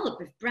it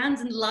help if brands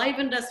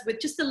enlivened us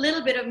with just a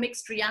little bit of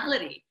mixed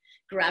reality?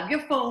 Grab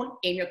your phone,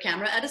 aim your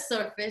camera at a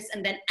surface,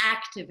 and then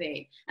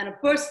activate. And a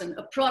person,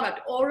 a product,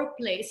 or a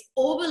place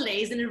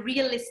overlays in a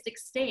realistic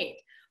state.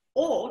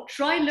 Or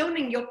try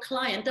loaning your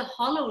client a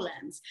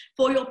HoloLens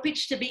for your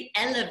pitch to be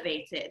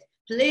elevated.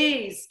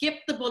 Please skip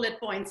the bullet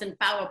points and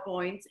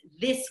PowerPoints.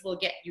 This will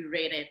get you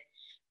rated.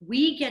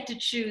 We get to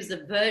choose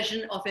a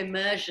version of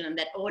immersion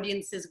that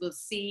audiences will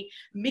see.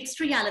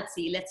 Mixed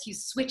reality lets you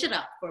switch it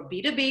up for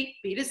B2B,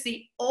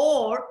 B2C,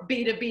 or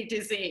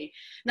B2B2C.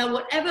 Now,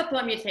 whatever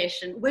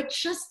permutation, we're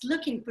just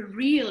looking for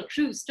real,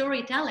 true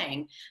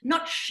storytelling,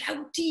 not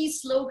shouty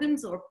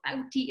slogans or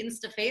pouty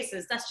Insta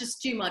faces. That's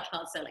just too much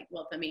hard selling.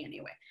 Well, for me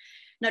anyway.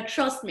 Now,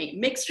 trust me,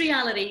 mixed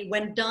reality,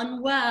 when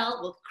done well,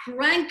 will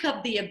crank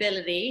up the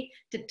ability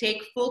to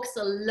take folks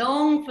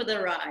along for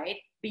the ride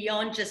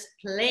beyond just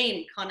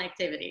plain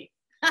connectivity.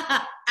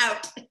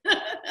 Out.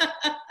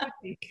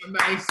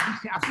 Amazing,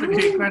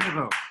 absolutely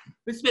incredible.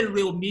 This has been a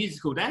real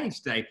musical day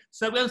today.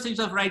 So we haven't seen each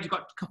other for ages. You've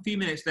got a few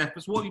minutes left,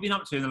 but what have you been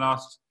up to in the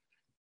last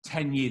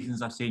 10 years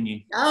since I've seen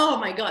you? Oh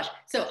my gosh.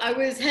 So I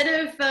was head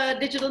of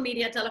digital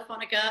media at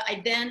Telefonica.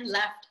 I then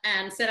left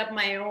and set up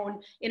my own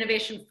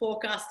innovation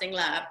forecasting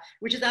lab,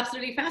 which is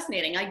absolutely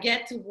fascinating. I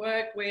get to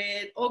work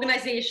with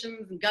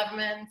organizations and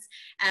governments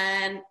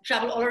and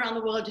travel all around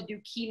the world to do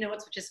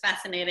keynotes, which is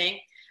fascinating.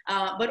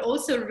 But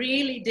also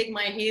really dig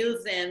my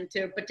heels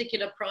into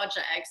particular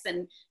projects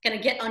and kind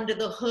of get under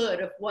the hood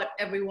of what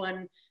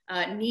everyone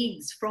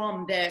needs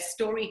from their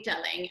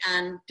storytelling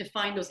and to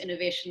find those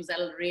innovations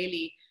that'll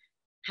really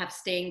have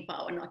staying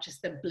power, not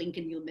just the blink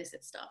and you'll miss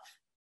it stuff.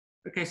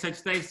 Okay, so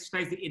today's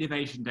the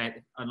Innovation Day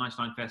at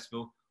 99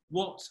 Festival.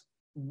 What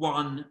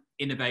one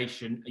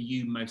innovation are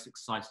you most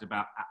excited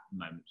about at the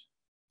moment?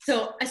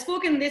 So I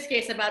spoke in this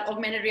case about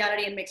augmented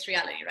reality and mixed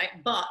reality,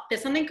 right? But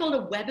there's something called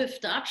a web of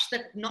touch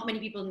that not many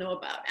people know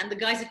about. And the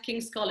guys at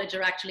King's College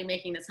are actually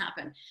making this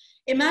happen.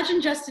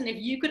 Imagine, Justin, if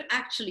you could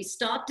actually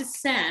start to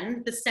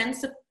send the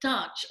sense of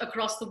touch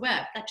across the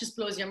web. That just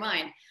blows your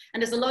mind.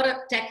 And there's a lot of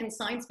tech and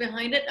science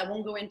behind it. I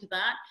won't go into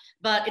that,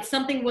 but it's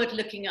something worth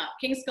looking up.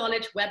 King's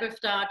College, web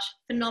of touch,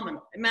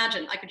 phenomenal.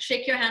 Imagine, I could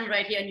shake your hand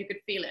right here and you could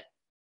feel it.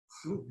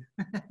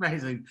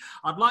 Amazing.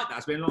 I'd like that.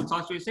 It's been a long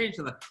time since we've seen each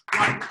other.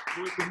 Right,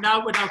 we're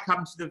now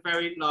come to the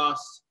very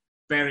last,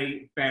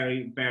 very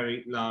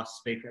last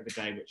speaker of the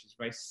day, which is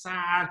very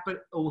sad,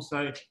 but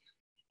also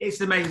it's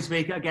an amazing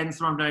speaker. Again,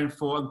 someone I've known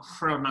for an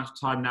incredible amount of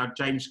time now,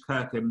 James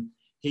Kirkham.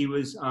 He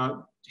was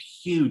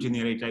huge in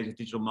the early days of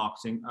digital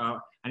marketing,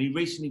 and he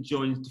recently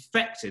joined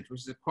Defected,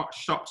 which is quite a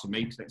shock to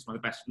me because it's one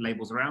of the best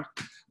labels around.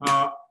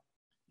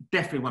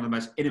 Definitely one of the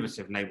most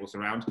innovative labels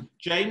around.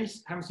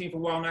 James, haven't seen you for a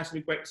while now, so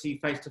it'd be great to see you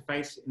face to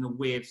face in a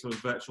weird sort of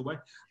virtual way.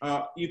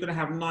 You're going to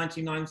have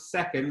 99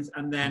 seconds,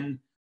 and then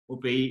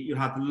you'll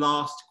have the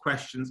last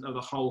questions of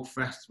the whole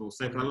festival.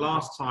 So for the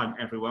last time,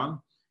 everyone,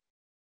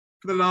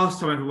 bottom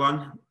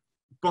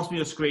of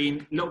your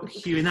screen, little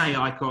Q&A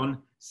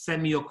icon.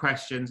 Send me your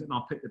questions, and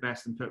I'll pick the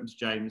best and put them to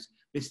James.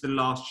 This is the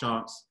last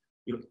chance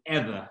you'll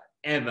ever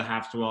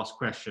have to ask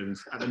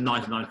questions at the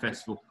 99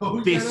 Festival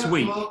this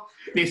week,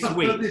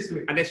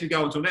 unless we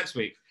go until next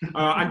week.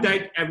 And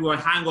don't everyone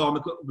hang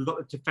on, we've got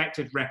the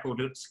Defected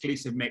record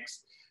exclusive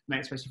mix,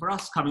 especially for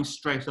us, coming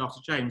straight after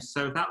James.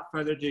 So without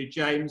further ado,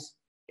 James,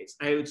 it's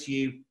over to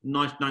you,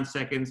 99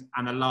 seconds,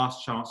 and the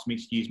last chance for me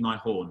to use my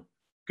horn.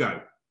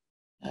 Go.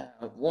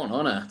 What an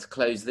honour to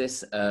close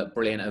this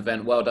brilliant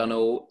event. Well done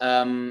all.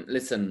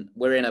 Listen,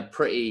 we're in a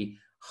pretty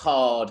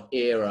hard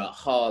era,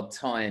 hard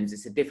times.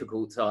 It's a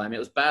difficult time. It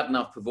was bad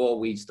enough before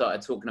we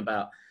started talking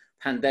about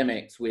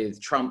pandemics,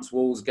 with Trump's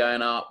walls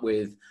going up,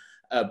 with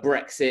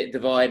Brexit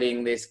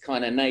dividing this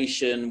kind of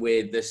nation,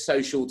 with the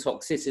social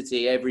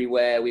toxicity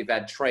everywhere. We've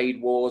had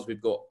trade wars,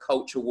 we've got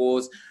culture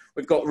wars,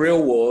 we've got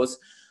real wars.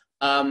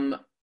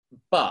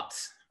 But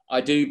I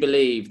do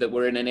believe that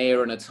we're in an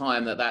era and a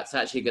time that's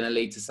actually going to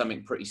lead to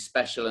something pretty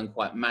special and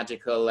quite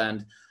magical,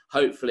 and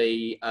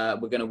hopefully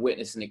we're going to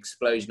witness an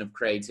explosion of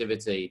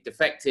creativity.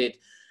 Defected,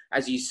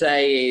 as you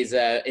say, is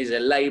a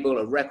label,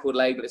 a record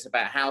label. It's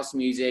about house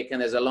music, and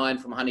there's a line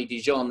from Honey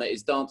Dijon that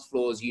is dance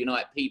floors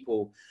unite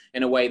people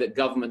in a way that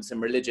governments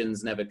and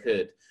religions never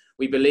could.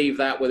 We believe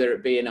that, whether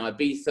it be in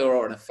Ibiza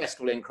or in a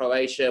festival in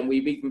Croatia, and we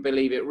even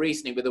believe it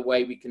recently with the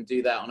way we can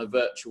do that on a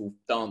virtual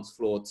dance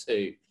floor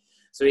too.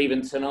 So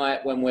even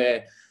tonight, when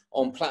we're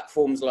on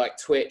platforms like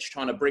Twitch,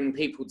 trying to bring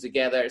people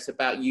together, it's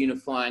about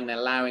unifying and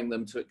allowing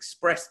them to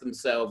express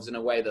themselves in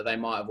a way that they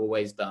might have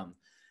always done.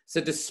 So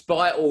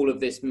despite all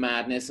of this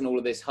madness and all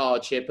of this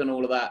hardship and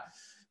all of that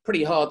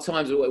pretty hard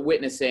times that we're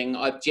witnessing,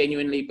 I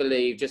genuinely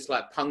believe, just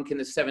like punk in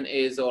the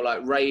 70s or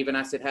like rave and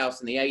acid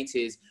house in the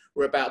 80s,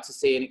 we're about to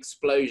see an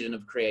explosion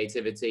of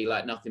creativity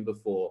like nothing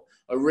before.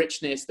 A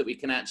richness that we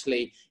can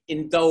actually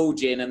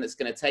indulge in and that's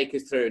going to take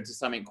us through into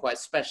something quite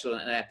special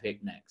and epic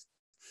next.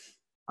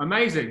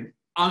 Amazing.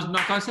 I was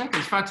not 5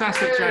 seconds.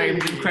 Fantastic,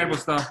 James. Incredible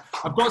stuff.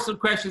 I've got some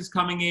questions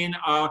coming in.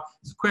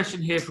 There's a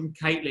question here from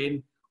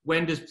Caitlin.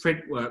 When does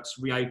Printworks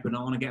reopen?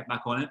 I want to get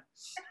back on it.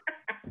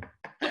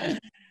 I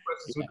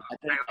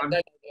don't know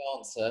the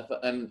answer,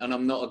 but, and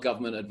I'm not a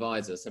government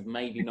advisor, so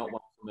maybe not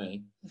one for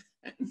me.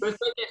 But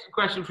it's a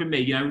question from me.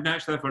 You know, we've known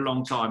each other for a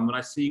long time. When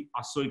I saw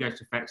you go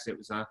to FX, it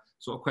was a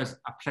sort of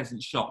a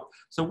pleasant shock.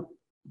 So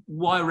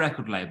why a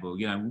record label?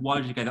 You know, why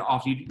did you go there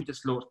after you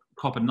just launched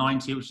Copper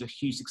 90, which was a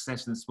huge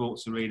success in the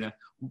sports arena?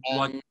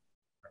 Why?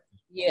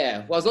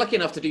 Yeah, well, I was lucky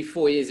enough to do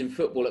 4 years in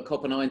football at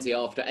Copper 90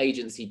 after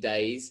agency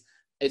days.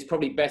 It's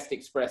probably best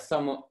expressed.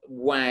 Some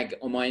wag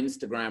on my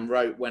Instagram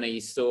wrote when he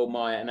saw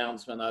my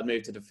announcement that I'd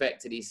moved to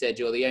Defected, he said,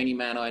 "You're the only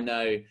man I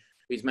know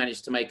who's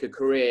managed to make a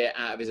career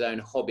out of his own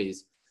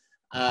hobbies."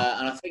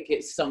 And I think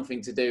it's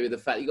something to do with the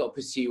fact you've got to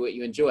pursue what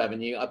you enjoy,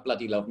 haven't you? I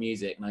bloody love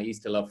music, and I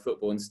used to love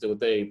football and still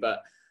do,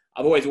 but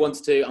I've always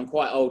wanted to. I'm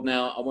quite old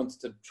now. I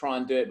wanted to try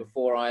and do it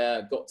before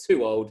I got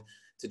too old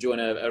to join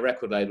a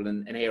record label,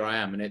 and here I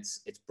am, and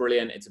it's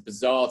brilliant. It's a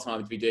bizarre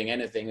time to be doing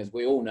anything, as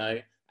we all know,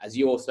 as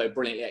you're so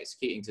brilliantly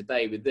executing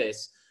today with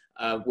this.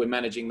 We're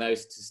managing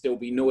those to still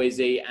be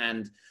noisy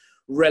and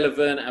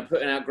relevant and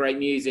putting out great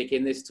music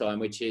in this time,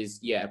 which is,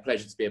 yeah, a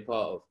pleasure to be a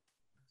part of.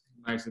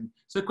 Amazing.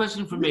 So a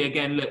question from me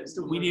again, look,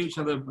 we knew each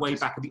other way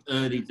back in the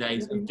early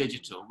days of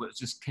digital, which was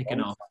just kicking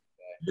off.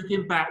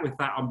 Looking back with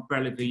that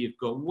umbrella view you've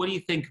got, what do you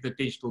think of the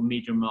digital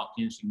media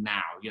marketing industry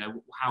now? You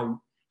know, how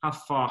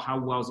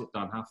well is it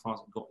done? How far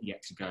has it got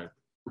yet to go?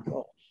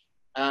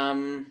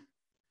 I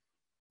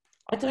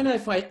don't know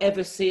if I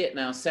ever see it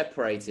now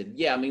separated.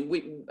 Yeah, I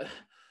mean,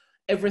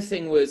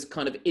 everything was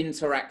kind of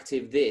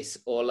interactive this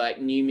or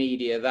like new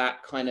media,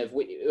 that kind of,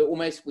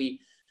 we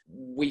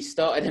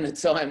started in a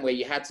time where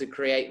you had to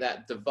create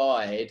that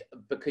divide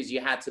because you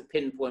had to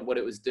pinpoint what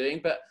it was doing.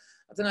 But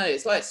I don't know,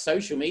 it's like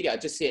social media. I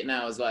just see it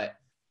now as like,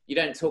 you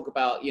don't talk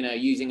about, you know,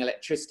 using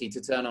electricity to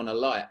turn on a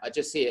light. I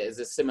just see it as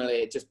a similar,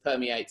 it just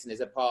permeates and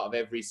is a part of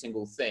every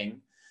single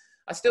thing.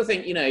 I still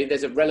think, you know,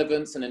 there's a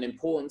relevance and an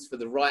importance for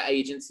the right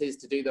agencies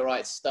to do the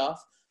right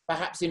stuff.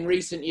 Perhaps in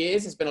recent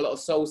years, there's been a lot of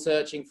soul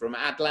searching from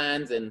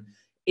Adland and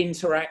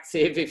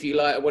interactive, if you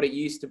like, what it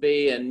used to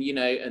be, and, you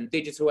know, and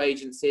digital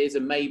agencies,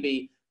 and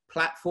maybe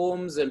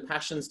platforms and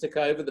passions took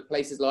over, the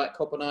places like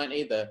Copper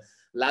 90, the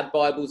Lad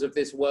Bibles of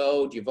this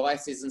world, your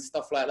Vices and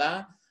stuff like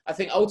that. I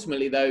think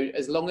ultimately, though,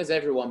 as long as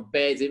everyone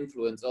bears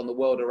influence on the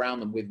world around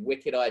them with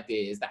wicked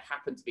ideas that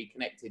happen to be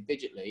connected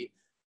digitally,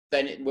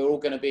 then we're all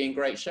going to be in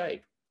great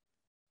shape.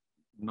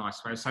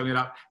 Nice way of summing it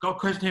up. Got a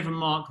question here from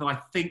Mark that I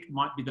think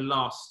might be the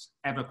last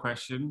ever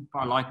question, but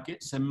I like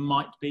it, so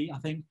might be, I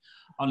think.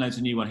 Oh, no, there's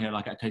a new one here. I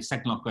like it. Okay,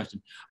 second last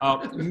question.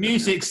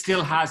 Music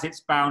still has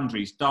its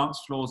boundaries. Dance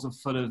floors are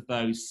full of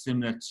those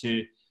similar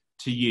to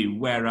you,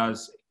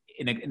 whereas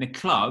in a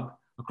club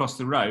across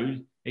the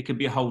road, it could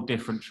be a whole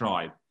different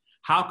tribe.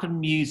 How can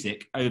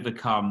music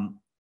overcome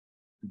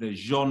the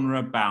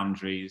genre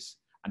boundaries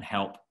and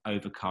help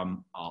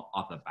overcome our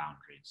other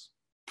boundaries?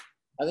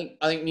 I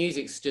think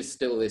music's just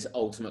still this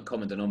ultimate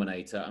common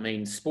denominator. I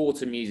mean,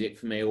 sport and music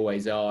for me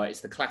always are.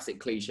 It's the classic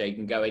cliche. You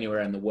can go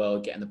anywhere in the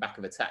world, get in the back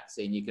of a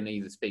taxi, and you can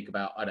either speak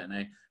about, I don't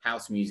know,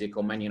 house music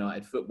or Man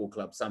United Football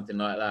Club, something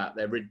like that.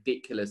 They're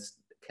ridiculous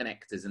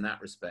connectors in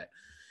that respect.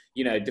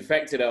 You know,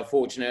 Defected are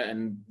fortunate,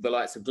 and the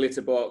likes of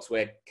Glitterbox,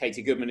 where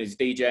Katie Goodman is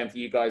DJing for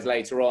you guys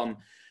later on,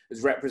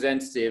 is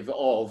representative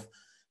of,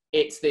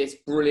 it's this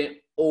brilliant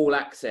all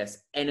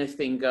access,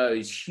 anything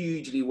goes,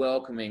 hugely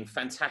welcoming,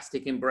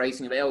 fantastic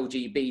embracing of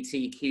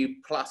LGBTQ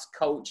plus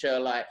culture,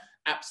 like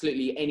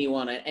absolutely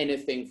anyone and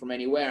anything from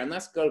anywhere. And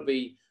that's got to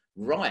be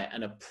right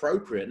and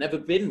appropriate, never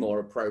been more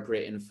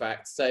appropriate, in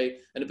fact. So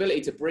an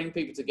ability to bring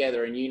people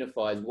together and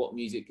unify is what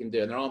music can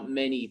do. And there aren't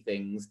many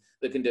things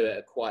that can do it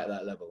at quite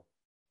that level.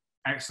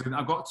 Excellent.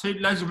 I've got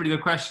loads of really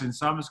good questions.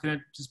 So I'm just going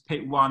to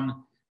pick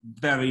one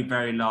very,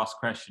 very last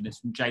question. It's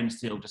from James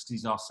Steele, just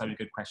because he's asked so many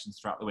good questions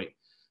throughout the week.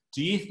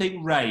 Do you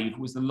think rave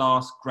was the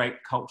last great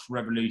cultural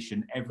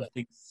revolution?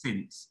 Everything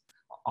since,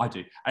 I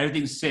do.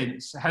 Everything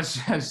since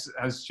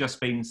has just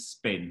been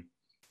spin.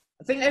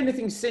 I think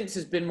everything since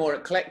has been more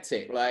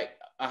eclectic. Like,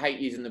 I hate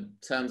using the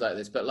terms like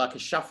this, but like a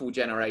shuffle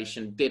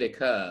generation did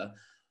occur.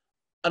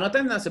 And I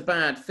don't think that's a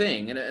bad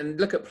thing. And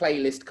look at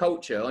playlist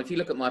culture. If you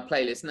look at my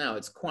playlist now,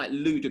 it's quite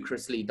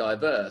ludicrously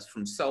diverse,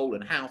 from soul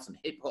and house and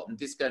hip hop and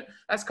disco.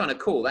 That's kind of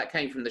cool. That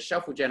came from the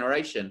shuffle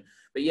generation.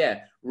 But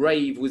yeah,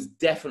 rave was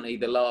definitely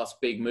the last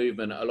big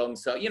movement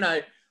alongside, you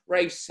know,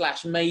 rave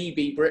 /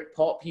 maybe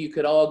Britpop, you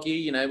could argue,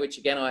 you know, which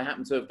again I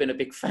happen to have been a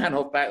big fan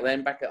of back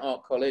at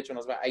art college when I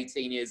was about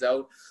 18 years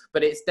old.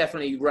 But it's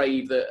definitely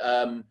rave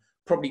that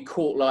probably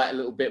caught light a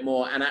little bit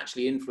more and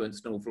actually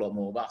influenced an awful lot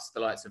more of us,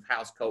 the likes of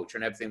house culture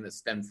and everything that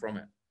stemmed from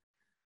it.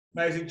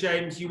 Amazing.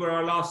 James, you were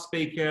our last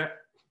speaker.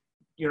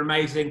 You're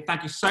amazing.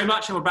 Thank you so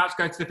much. And we're about to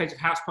go to the Effective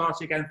House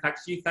Party again.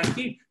 Thanks to you. Thank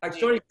you. Thanks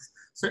for joining us.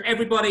 So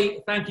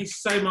everybody, thank you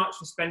so much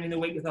for spending the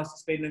week with us.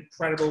 It's been an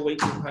incredible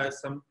week. We've heard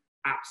some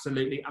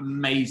absolutely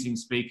amazing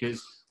speakers.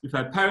 We've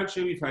heard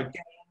poetry, we've heard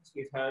games,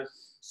 we've heard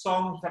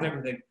songs, we've heard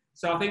everything.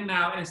 So I think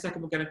now in a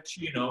second we're going to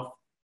tune off.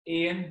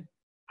 Ian,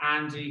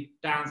 Andy,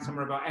 Dan,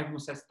 somewhere about everyone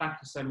says thank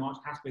you so much.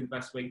 It has been the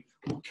best week.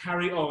 We'll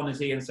carry on,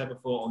 as Ian said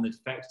before, on the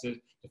Defectors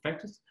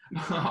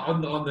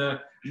on the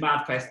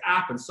MadFest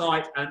app and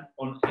site, and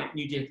on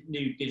new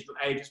digital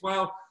age as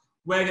well.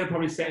 We're going to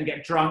probably sit and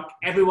get drunk.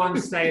 Everyone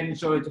stay and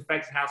enjoy the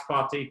Defectors House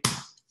Party.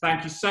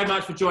 Thank you so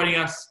much for joining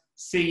us.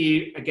 See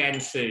you again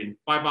soon.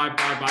 Bye bye bye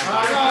bye bye.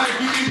 Bye.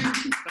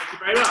 Thank you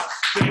very much.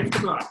 James,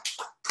 goodbye.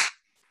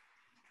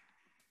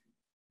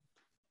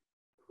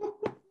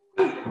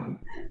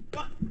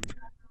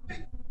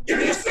 Give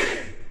me a C.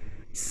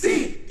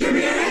 C. Give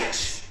me an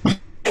H.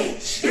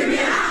 H. Give me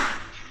an I.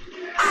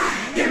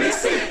 I. Give me a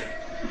C.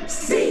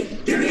 C.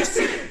 Give me a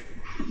C.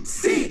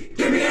 C.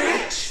 Give me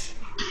an H.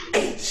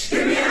 H.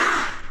 Give me an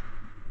I.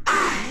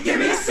 I. Give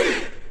me a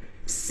C.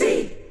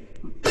 C.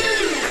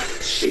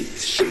 Chic.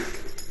 Chic.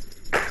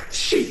 Chic.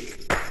 Chic.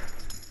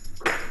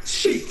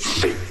 Chic.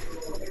 Chic.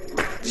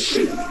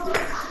 Chic.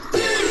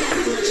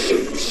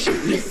 Chic.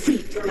 Les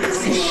freaks,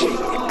 c'est chic.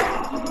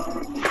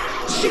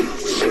 Chic.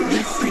 Chic.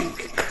 Les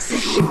freaks, c'est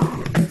chic.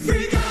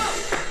 Freak out.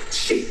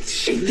 Chic.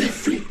 Chic. Les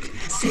freaks,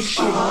 c'est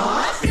chic.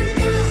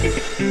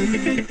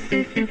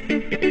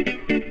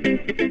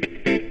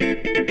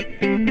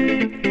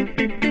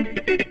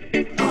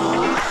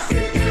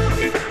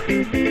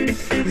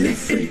 Les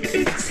freaks,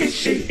 c'est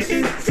chic.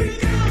 Freak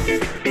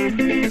out.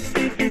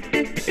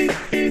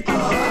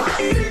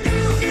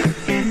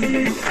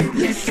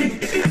 Les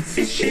freaks,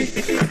 c'est chic.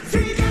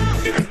 Freak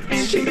out.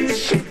 Chic,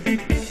 chic.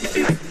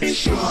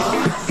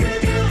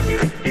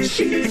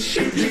 Chic,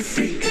 chic, les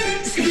freaks,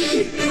 c'est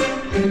chic.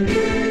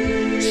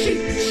 Chic,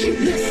 chic,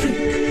 les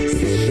freaks,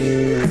 c'est chic.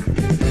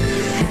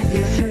 Have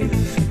you heard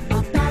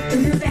about the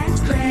new dance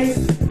craze?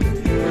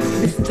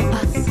 Listen to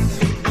us,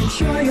 I'm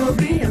sure you'll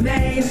be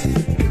amazed.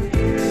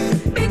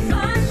 Big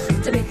fun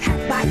to be had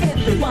by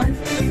everyone.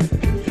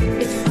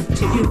 It's up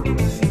to you,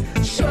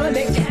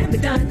 surely can be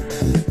done.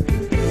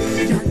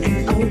 Young and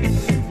old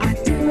are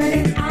doing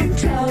it, I'm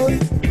told.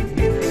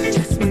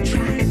 Just one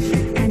try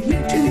and you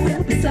too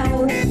will be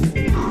sold.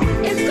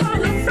 It's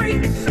called a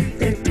freak,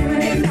 they're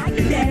doing it like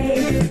a day.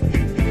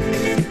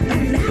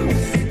 Allow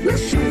us, we'll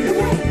show the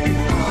way.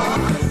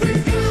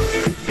 Freak out,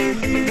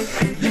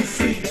 les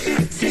freaks,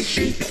 c'est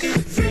chic.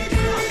 Freak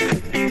out,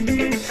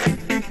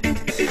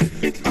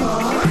 freak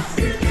out,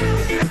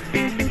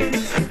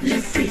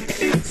 les freaks,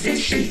 c'est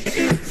chic.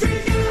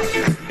 Freak out.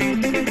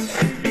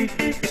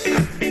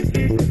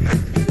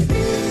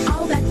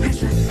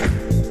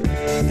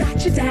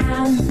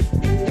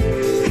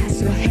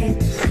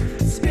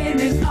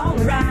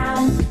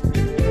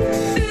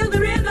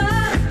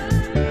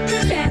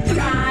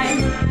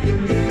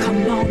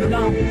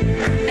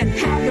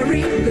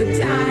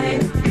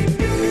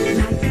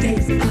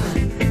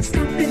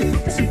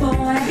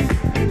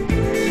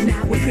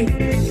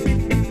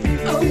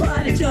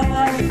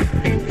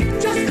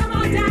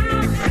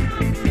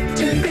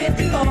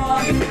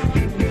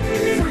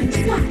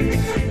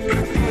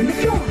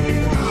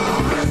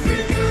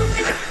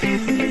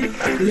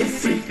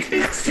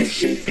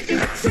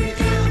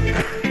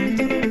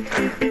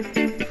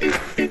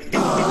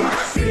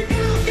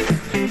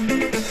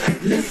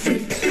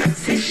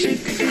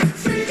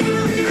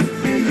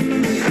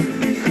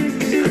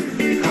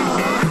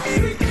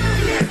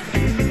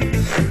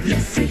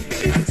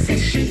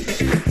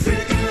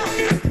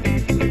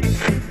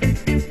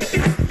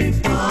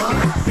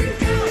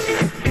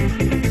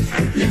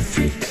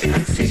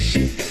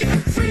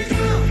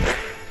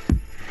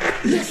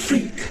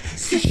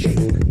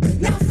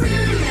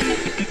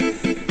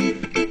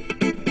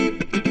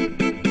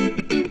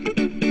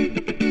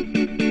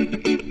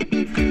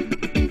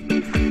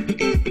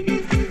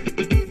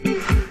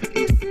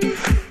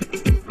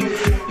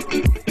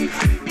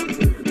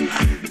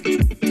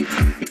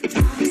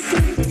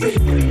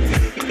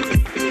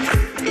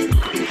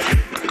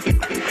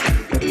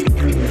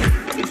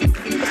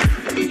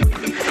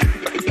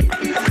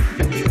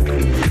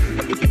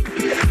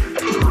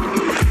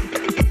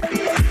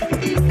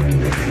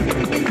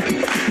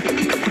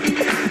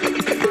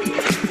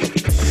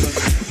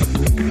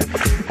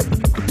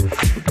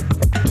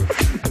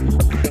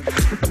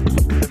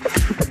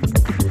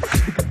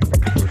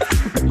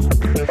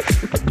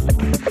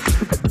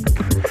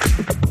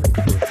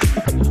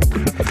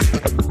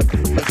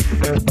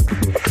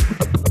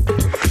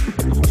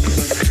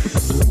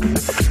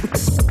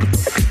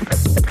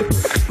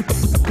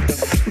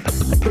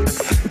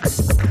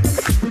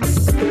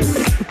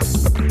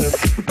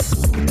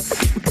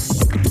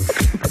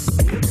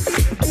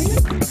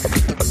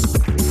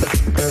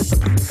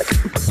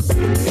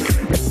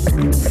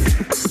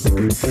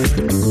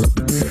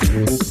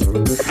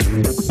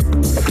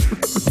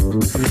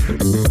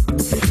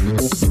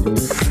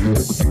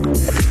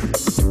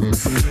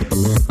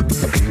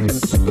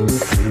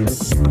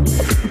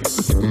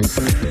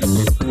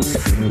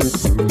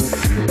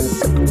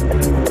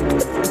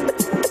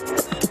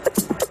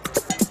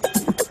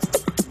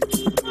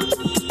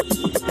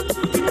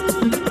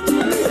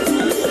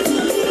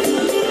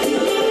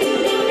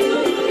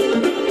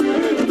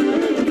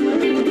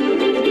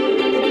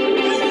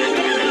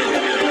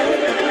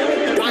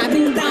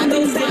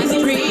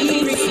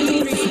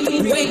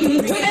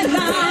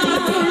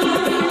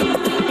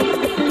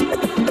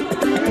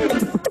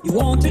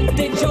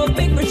 visit your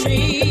big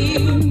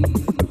machine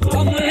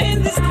somewhere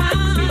in this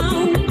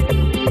town.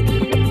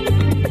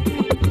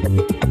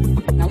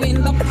 Now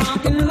in the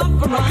parking lot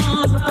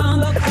garage, we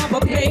found a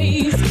proper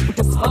place.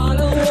 Just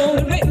follow all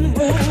the written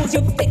rules,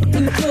 you're fit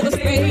into the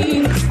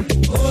space.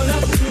 Pull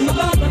up to my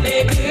bumper,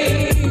 baby,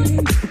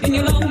 in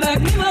your long black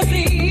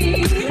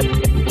limousine.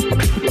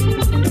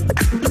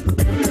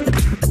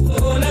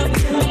 Pull up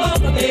to my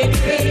bumper,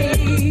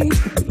 baby,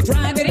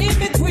 drive it in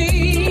between.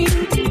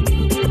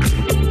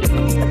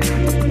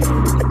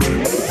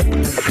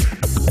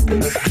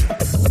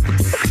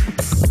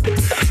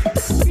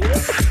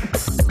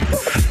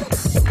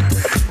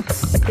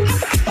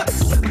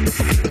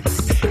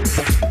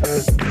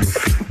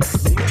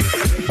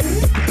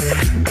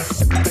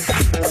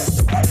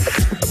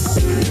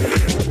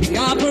 The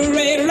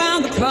operator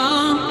around the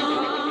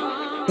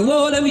clock,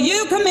 whatever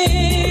you come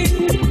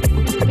in.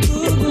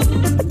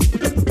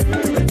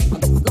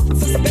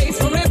 Lots of space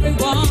for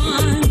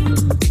everyone,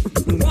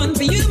 one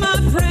for you, my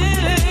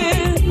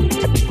friend.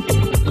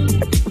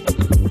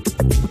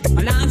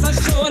 My lines are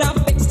short, I'll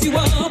fix you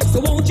up, so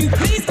won't you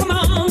please come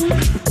on?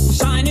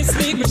 Shiny,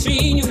 sleek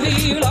machine you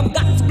wheel, I've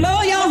got to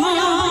blow your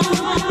horn.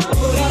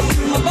 Pull up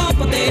to my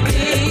bumper,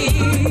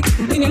 baby,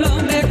 in your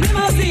long black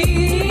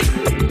limousine.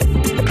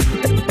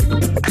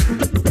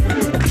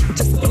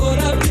 Just pull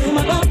up to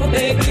my bumper,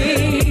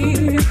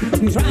 baby,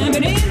 drive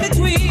it in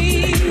between.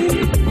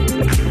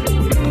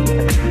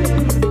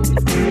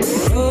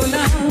 Roll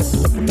up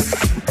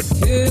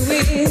to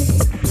it,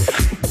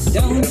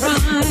 don't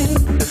drive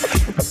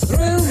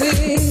through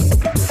it.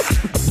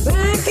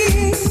 Back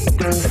it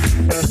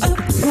up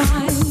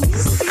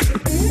twice,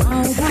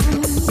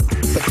 alright,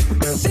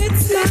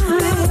 it's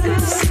nice.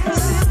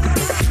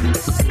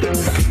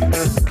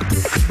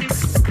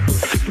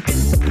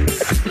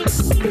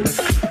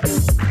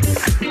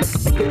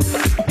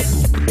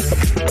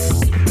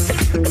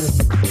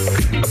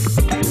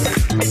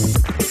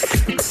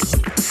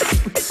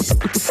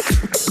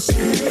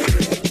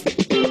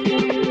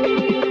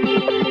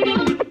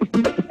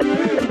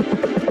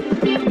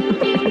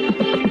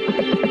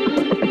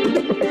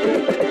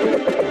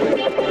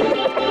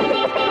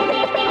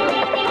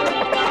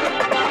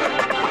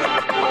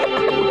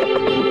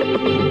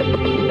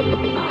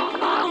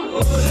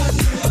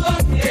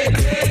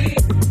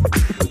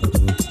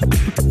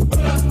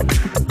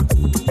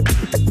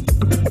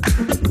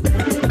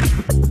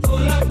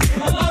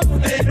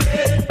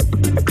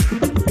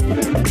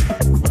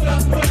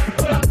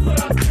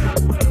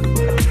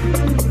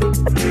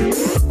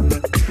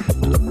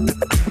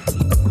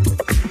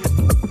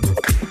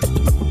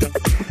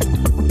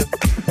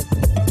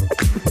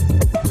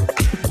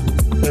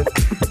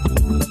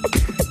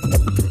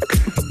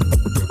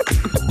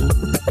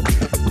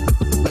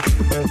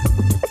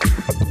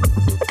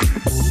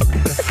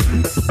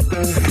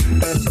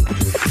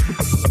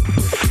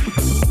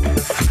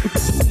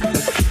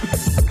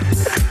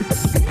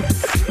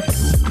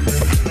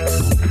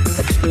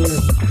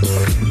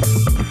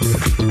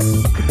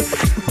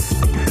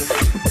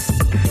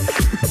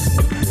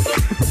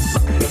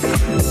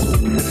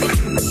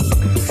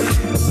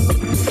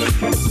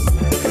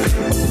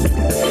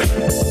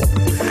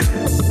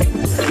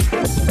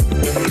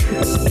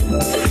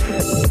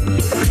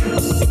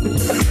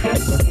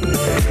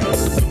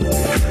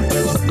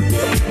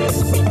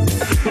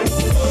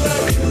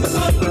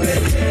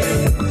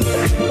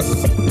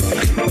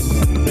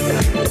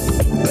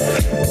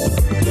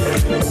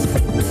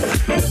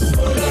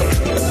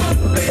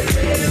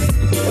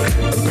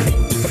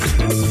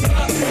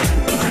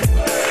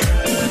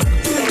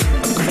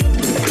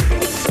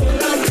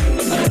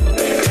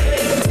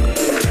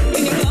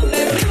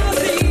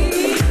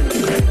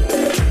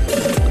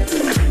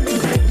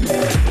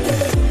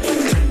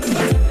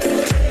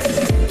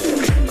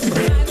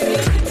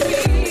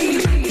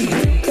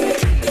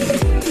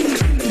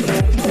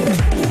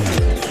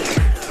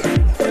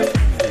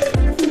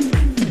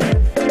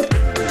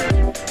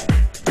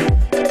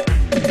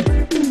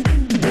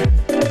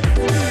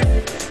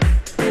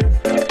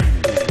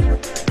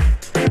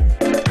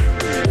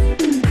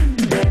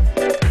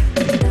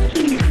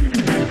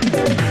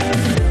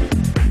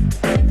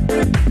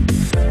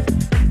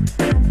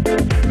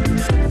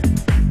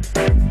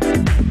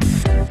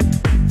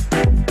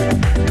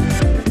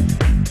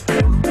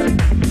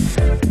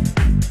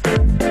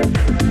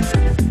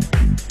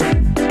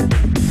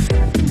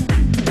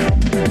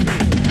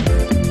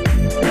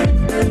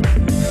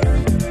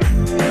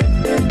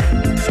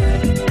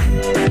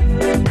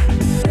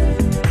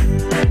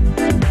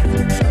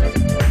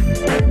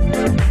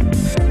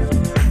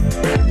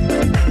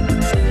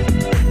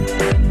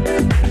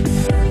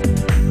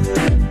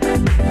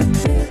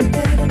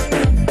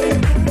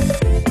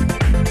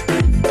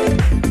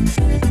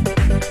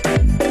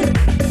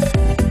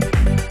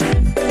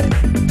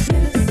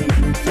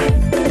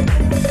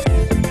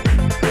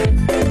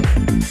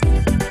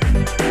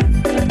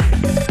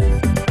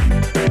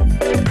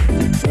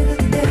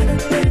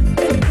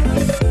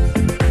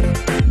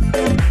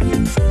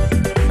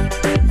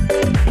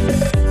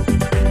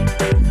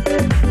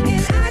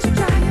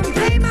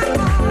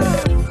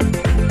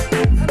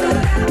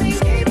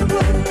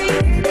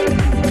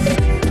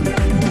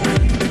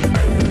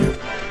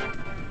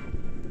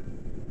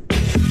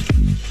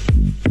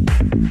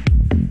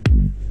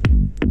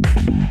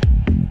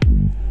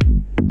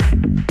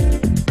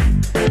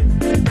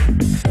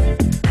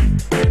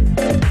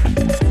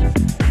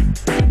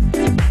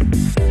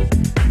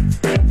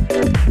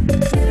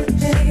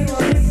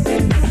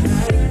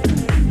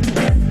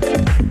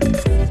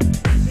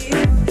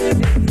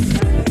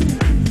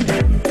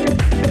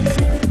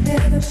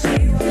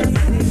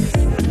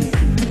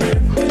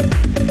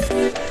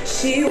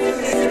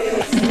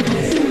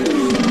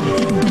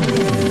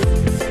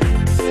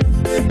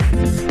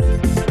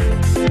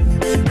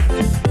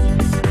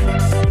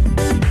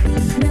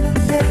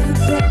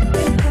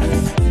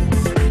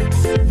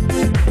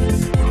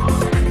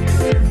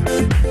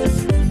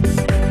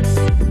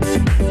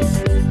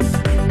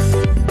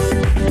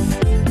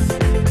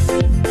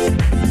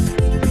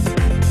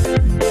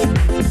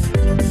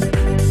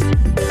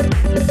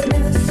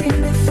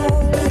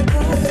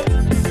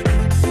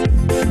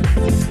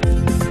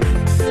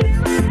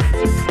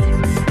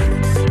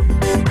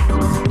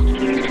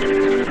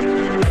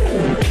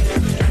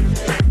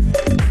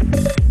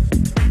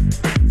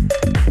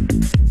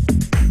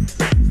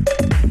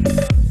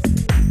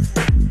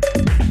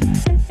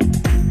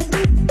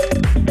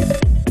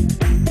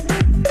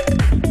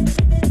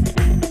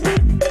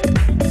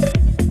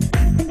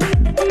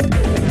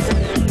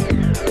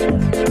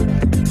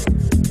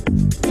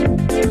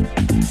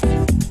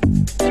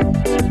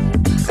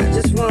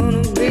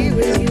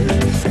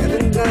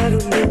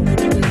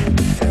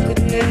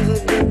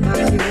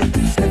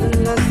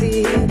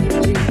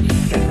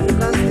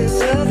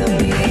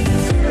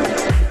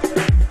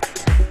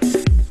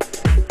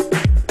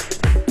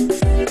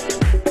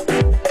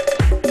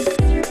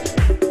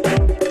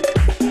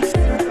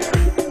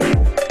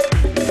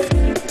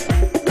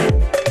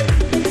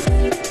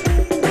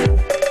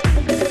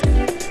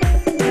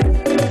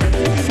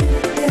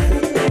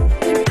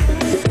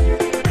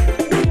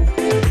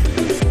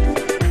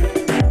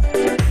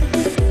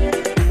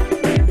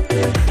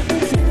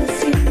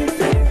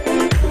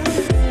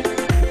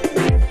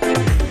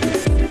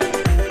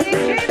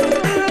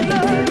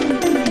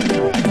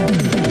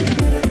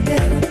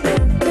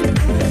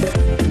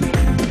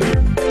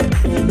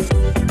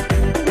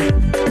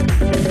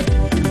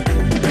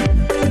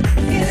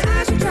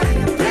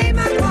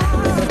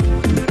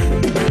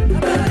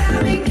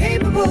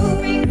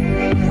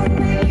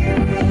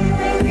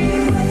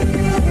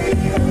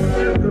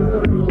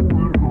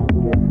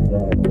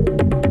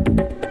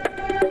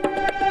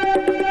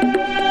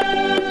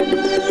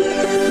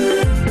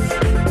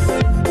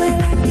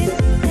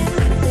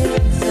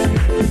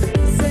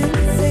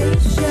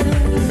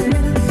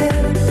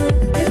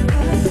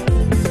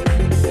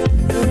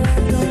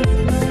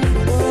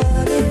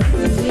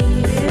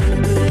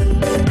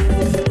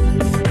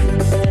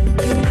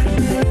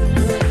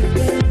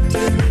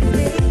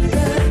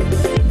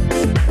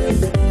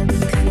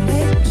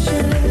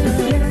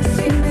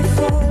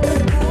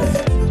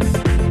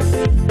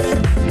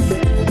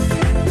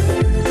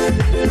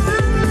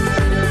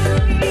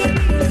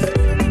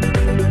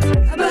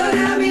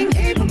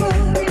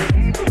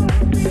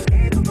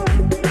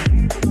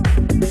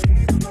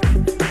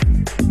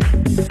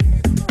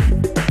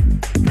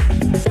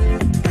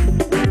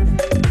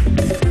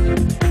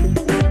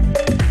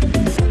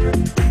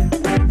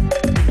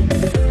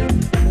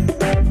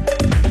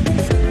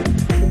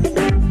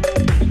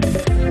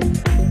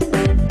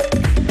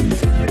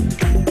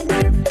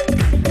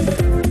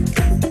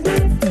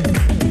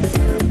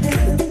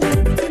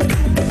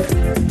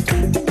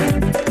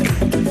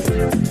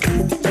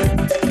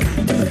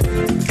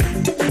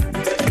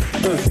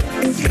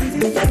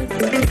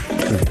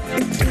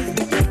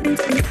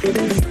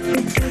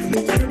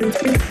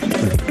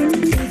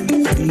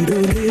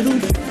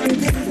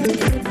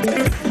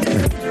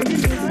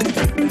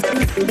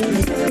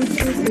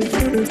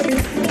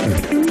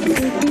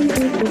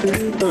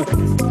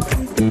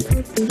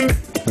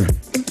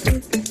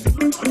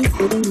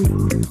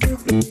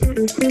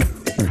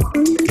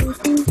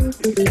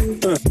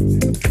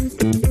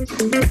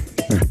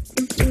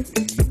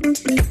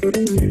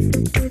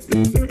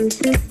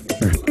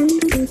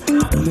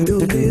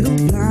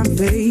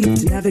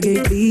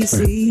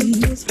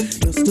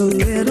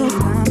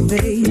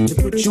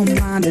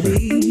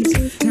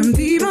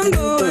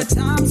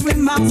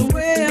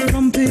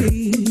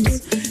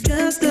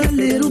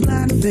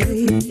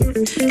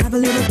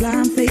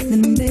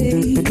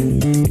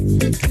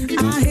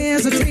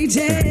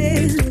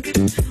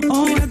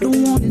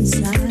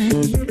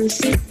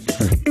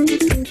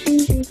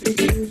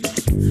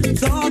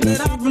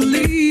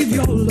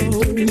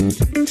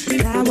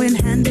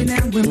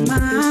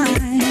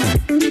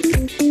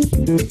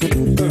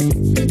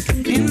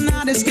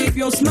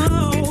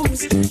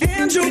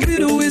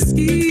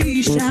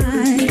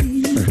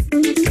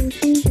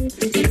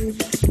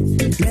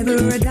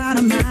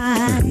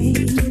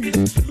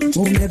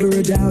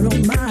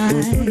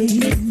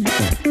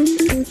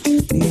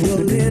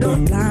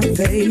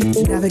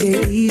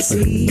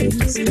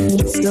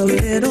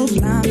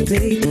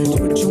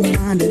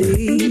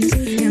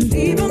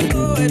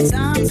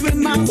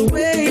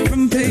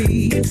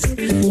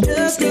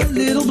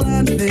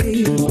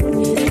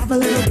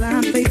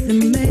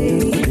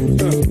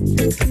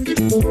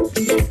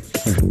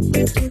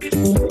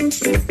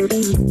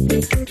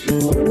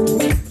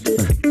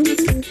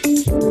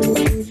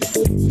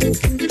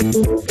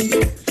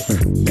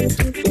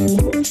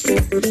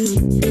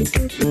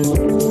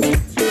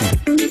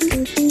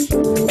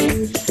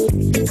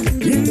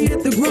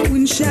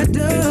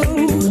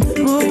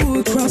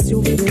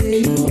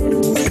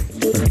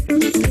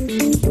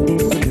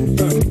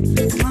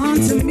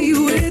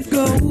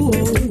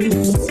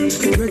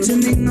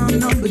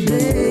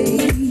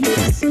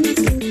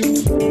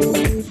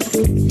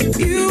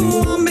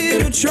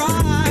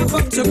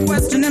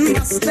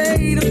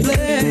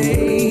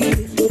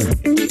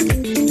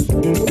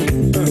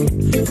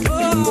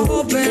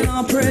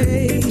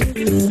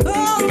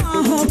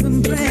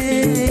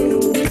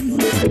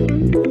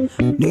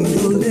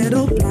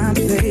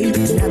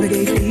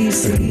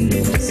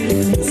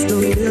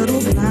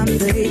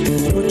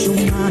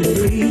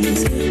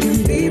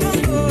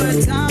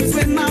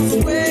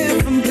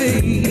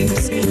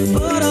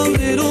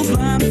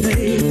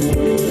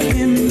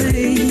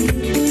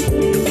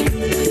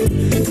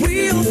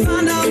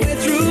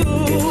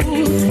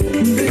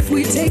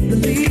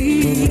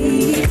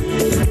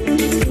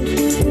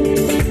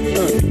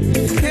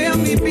 Help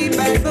me beat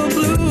back the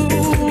blue.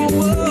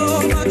 Whoa.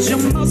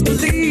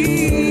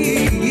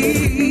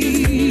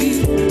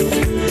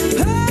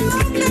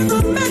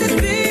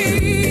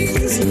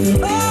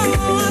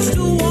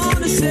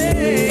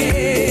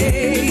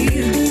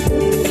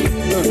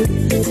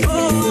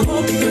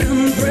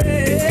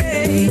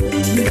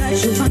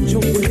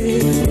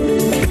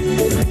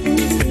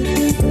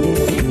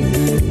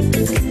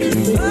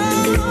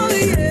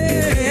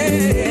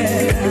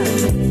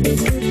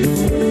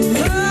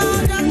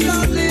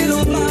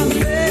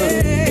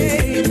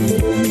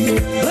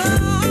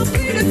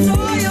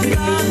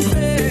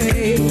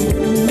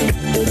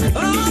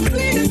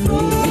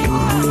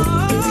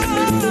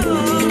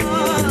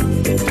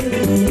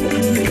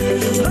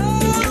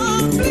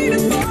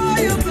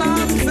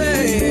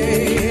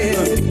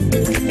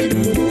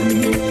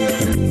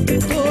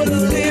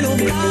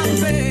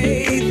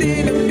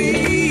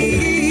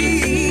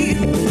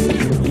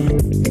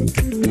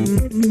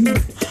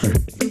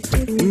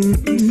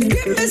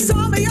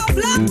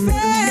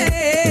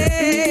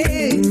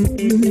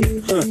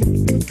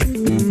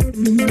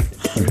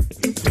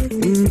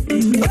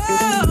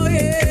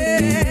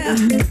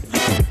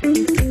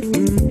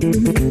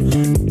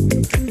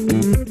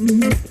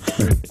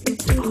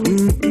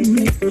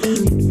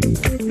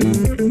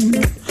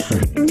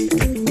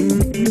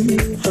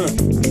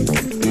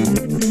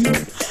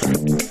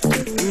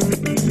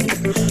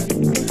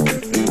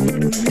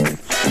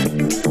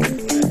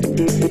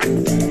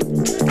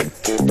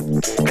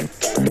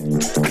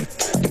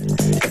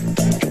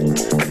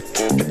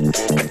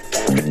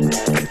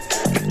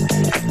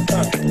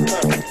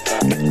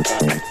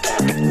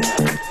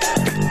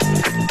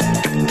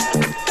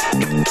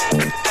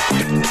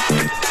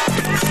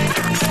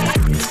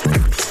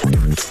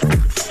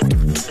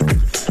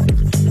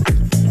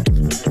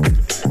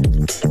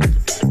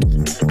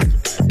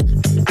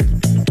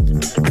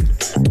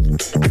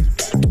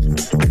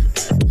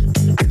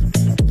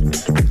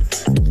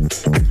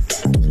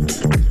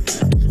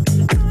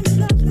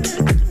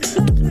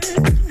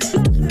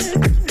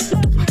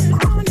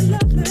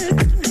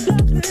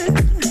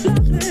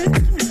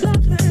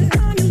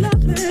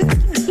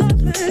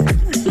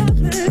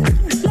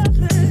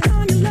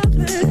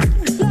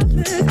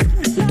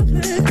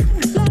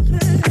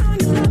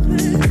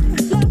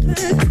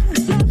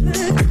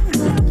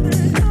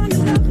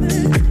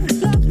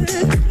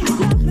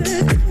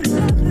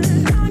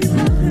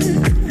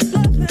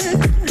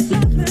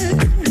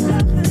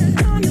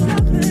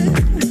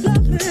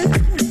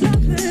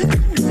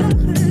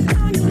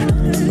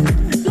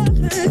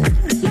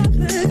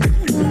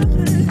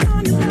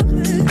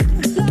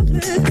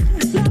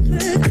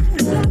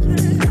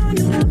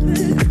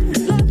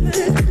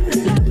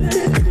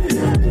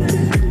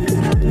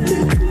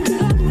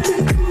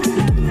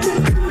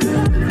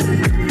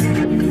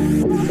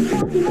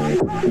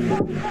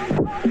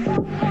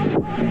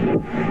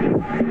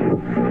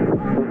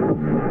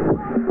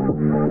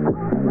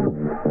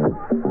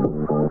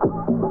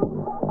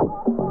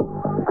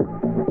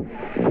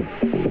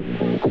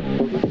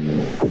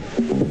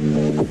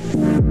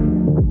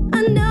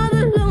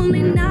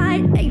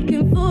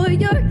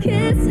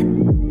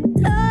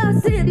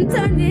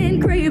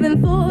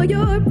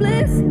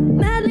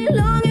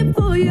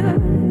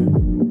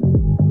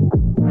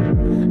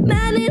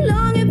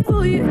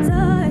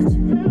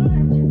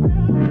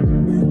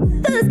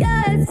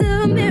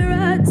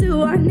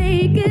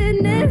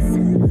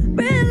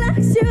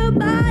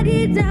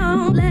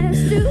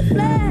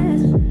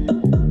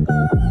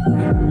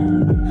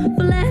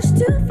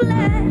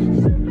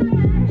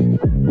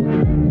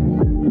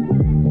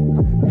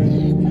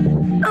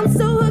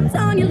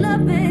 hooked on your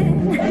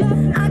loving.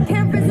 I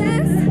can't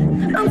resist.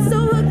 I'm so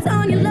hooked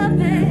on your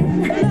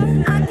loving.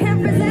 I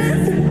can't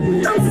resist.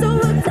 I'm so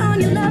hooked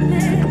on your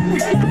loving.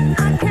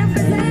 I can't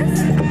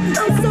resist.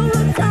 I'm so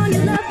hooked on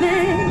your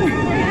loving.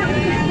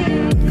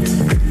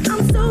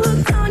 I'm so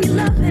hooked on your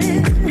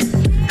loving.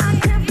 I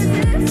can't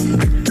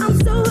resist. I'm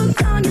so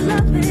hooked on your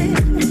loving.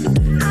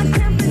 I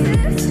can't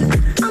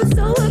resist. I'm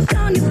so hooked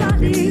on your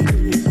body.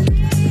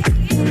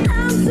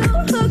 I'm so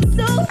hooked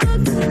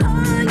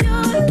on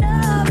your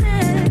loving.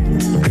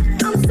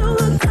 I'm so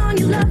hooked on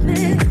your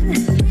loving.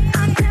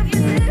 I can't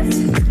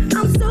resist.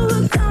 I'm so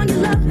hooked on your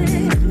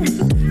loving.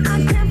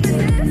 I can't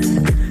resist.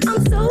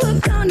 I'm so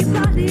hooked on your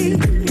body.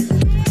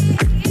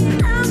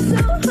 I'm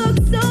so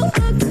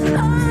hooked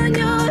on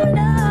your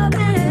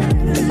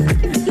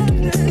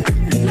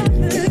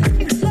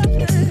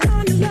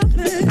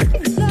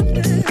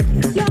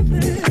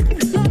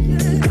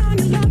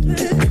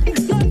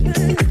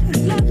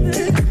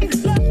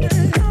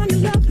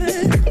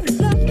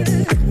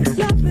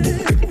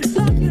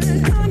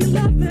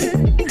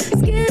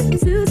skin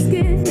to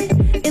skin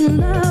in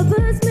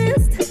lovers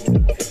mist,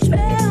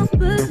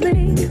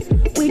 traveling,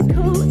 we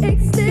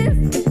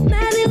coexist.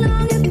 Madly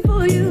longing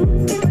for you,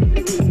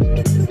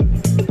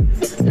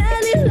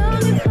 madly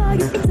longing for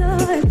your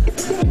touch.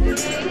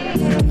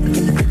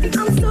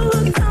 I'm so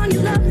hooked on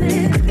your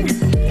loving.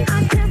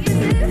 I can't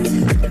resist.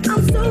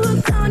 I'm so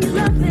hooked on your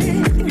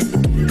loving.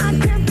 I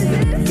can't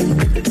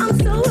resist. I'm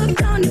so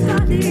hooked on your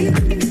body.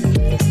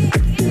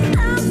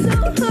 I'm so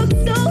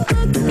hooked on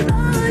your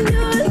loving.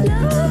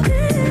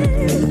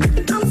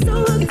 I'm so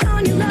hooked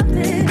on your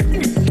loving.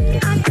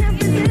 I can't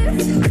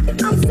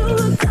resist. I'm so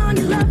hooked on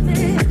your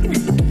loving.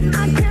 I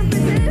can't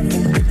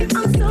resist.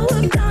 I'm so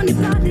hooked on your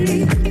body.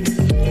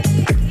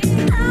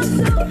 I'm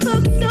so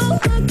hooked on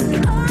your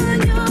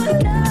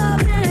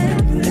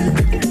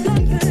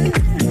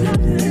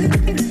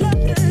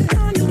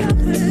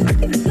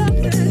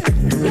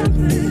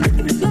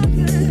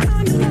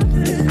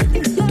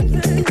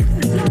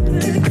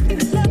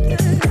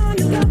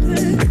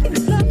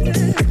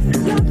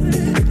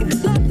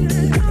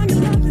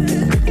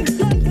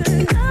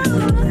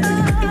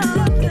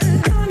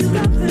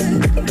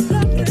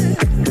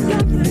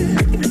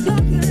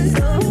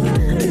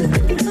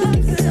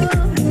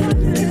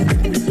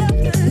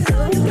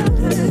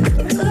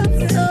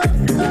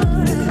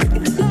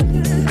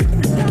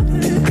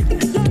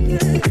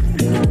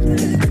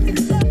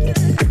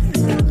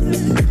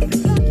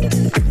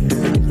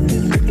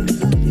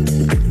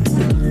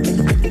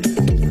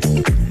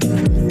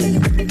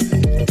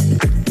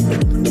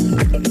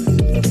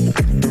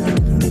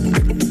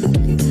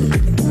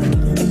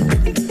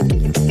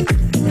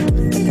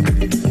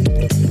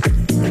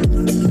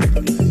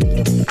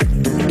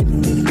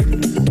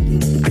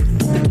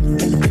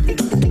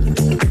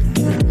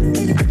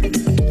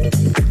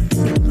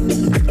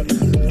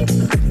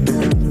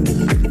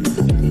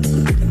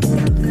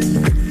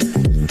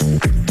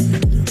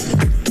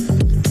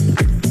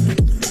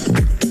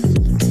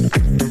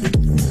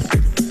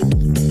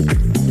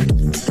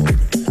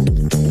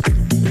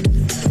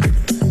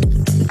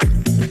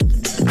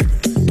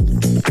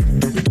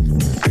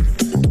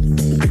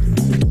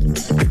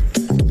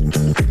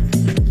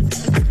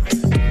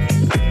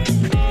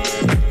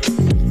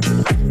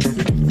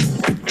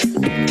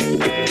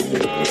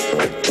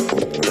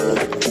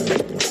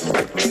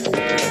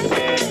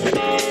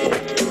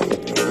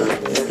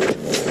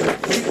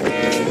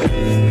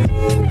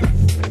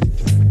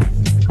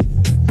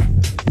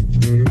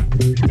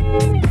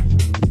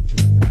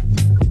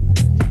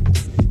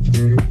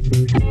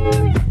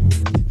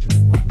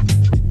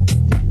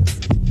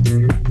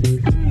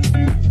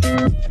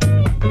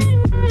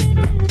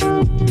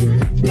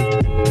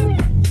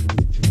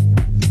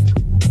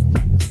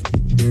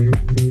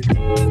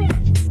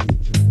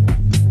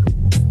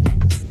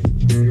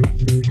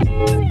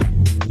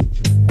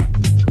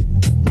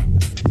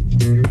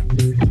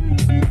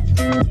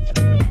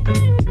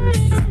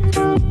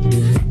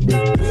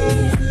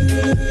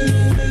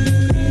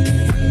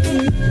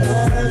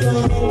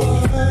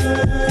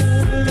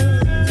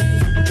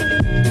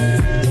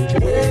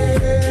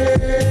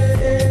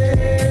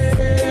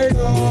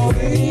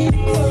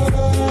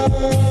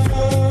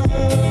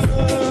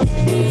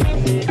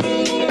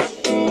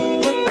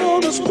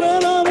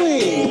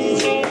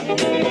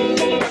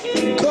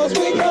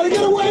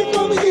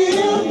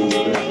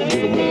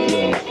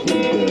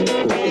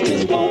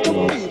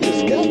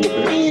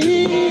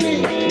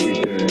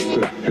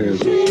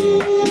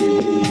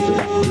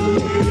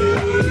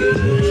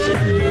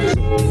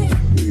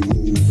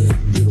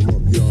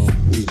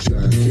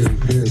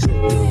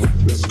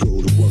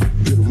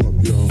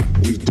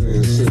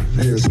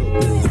hands up,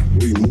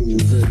 we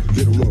move it,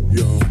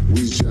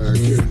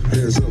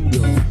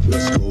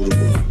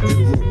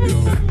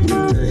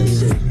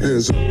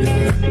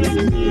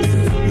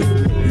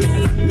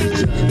 we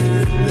jacking.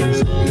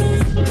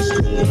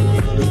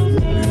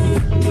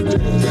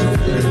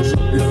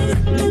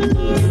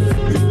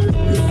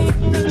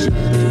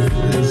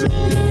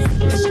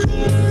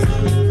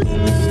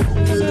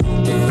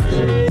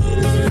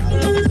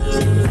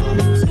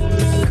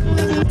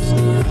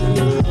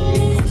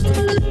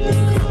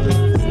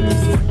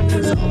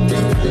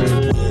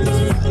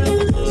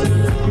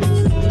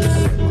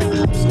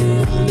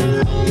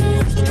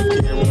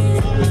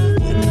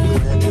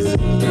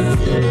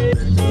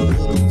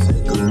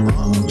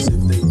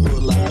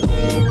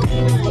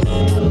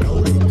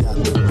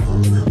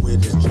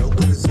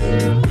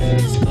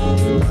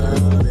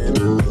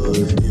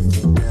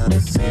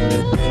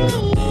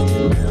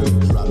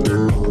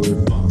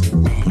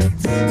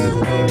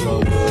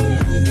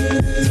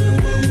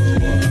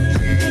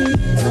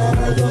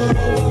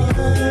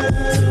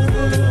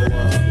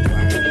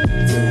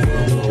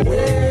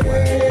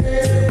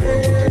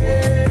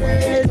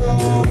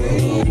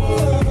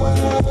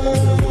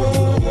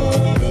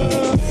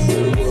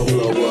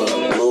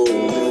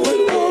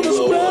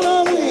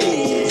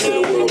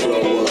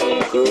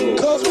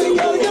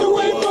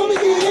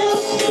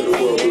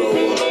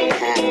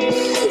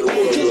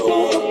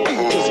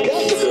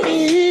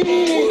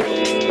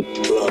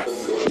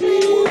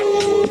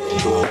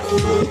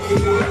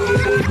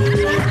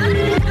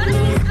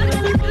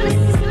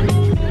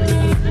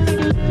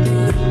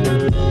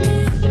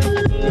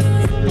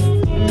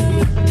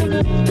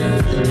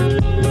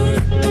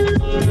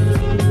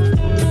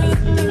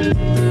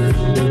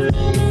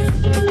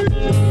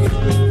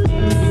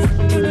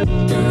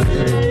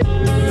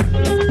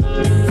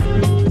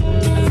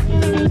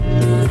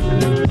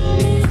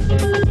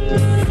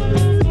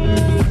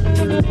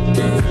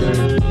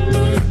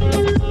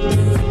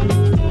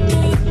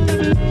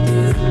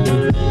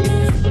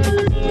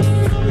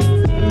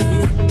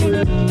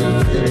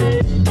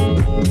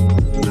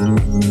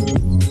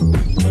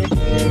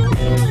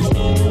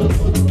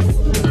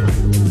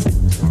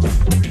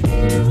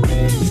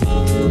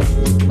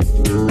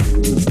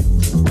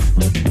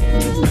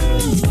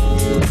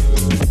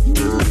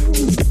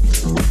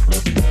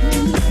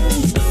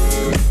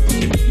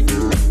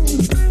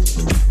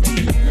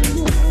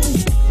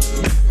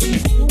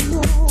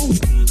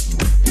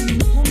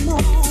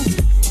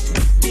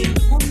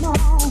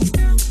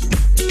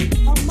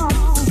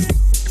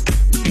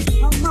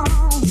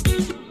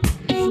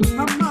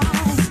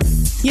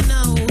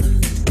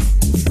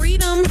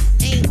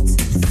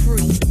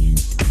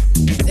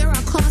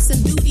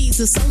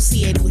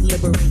 associated with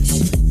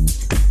liberation.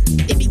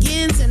 It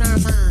begins in our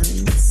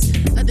minds,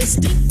 a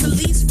distinct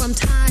release from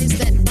ties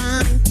that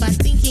bind by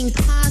thinking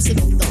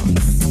positive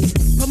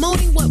thoughts,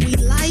 promoting what we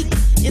like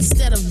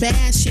instead of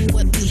bashing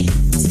what we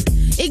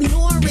hate,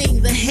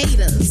 ignoring the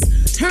haters,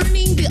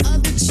 turning the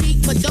other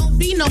cheek, but don't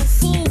be no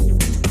fool.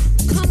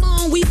 Come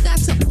on, we've got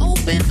to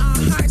open our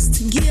hearts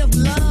to give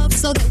love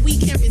so that we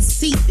can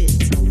receive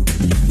it.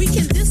 We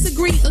can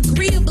disagree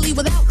agreeably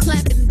without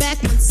clapping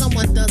back when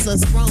someone does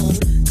us wrong,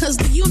 because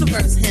the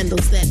universe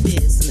handles that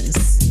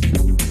business.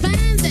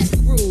 Find that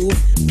groove,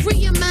 free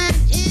your mind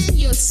and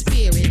your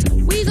spirit.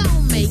 We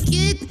gon' make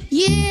it,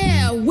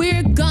 yeah,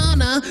 we're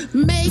gonna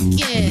make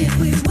it. If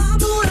we want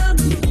the world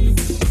to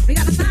move, we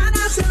gotta find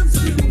ourselves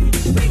a groove.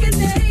 We can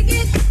make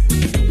it,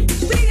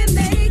 we can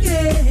make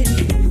it.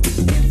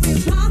 If we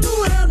want the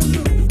world to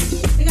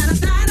move, we gotta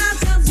find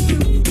ourselves a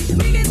groove.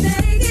 We can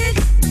make it,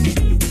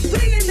 we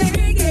can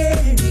make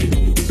it.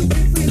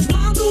 If we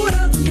want the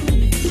world to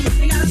move,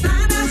 we gotta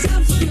find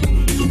ourselves a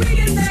groove. We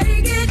can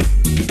make it,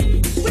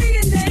 we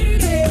can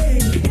make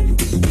it.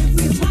 If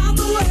we want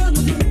the world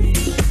to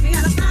move, we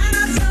gotta find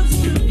ourselves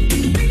a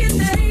groove. We can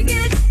make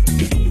it,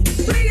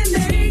 we can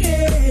make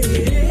it.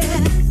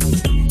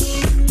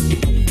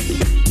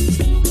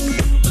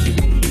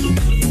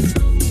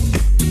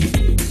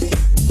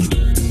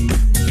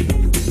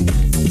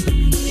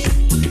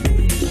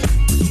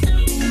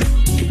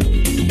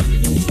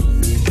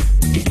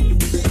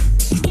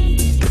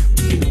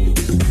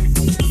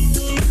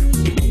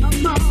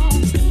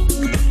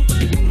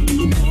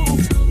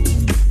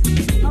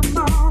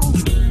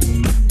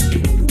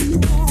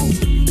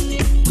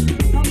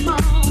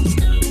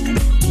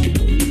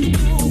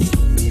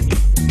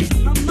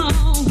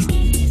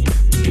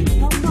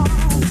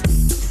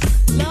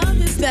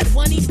 Love is that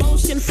one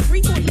emotion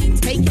frequently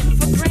taken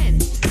for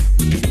granted.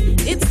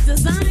 It's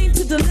designed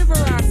to deliver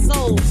our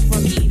souls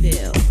from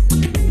evil.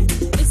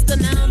 It's the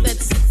noun that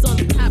sits on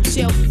the top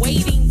shelf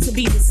waiting to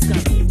be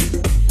discovered.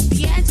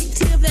 The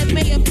adjective that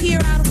may appear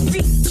out of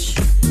reach.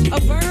 A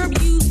verb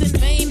used in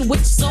vain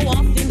which so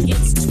often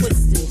gets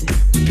twisted.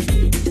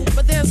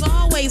 But there's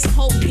always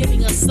hope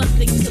giving us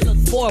something to look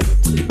forward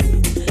to.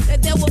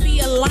 That there will be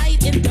a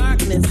light in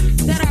darkness.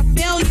 That our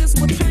failures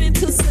will turn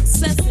into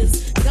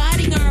successes,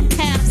 guiding our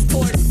paths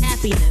towards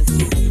happiness.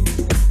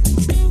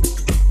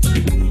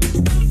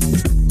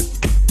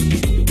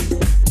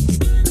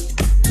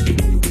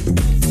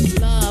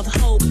 Love,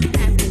 hope,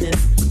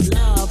 happiness.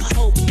 Love,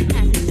 hope,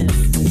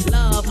 happiness.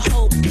 Love,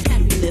 hope,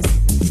 happiness.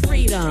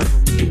 Freedom.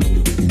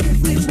 If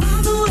we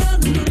want the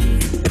world to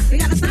move, we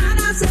gotta find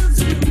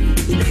ourselves a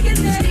groove. We can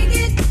make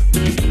it.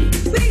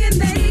 We can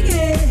make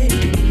it.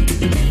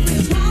 If we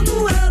want the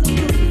world to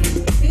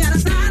move, we gotta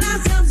find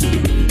ourselves a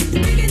groove.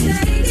 We can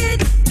make it.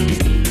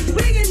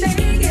 We can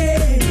make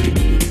it.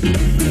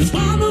 If we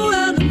want the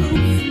world to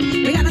move,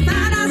 we gotta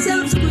find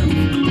ourselves a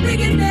groove. We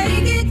can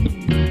make it.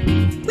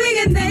 We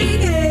can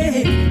make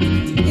it.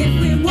 If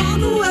we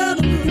want the world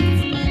to move,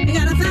 we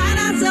gotta find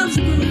ourselves a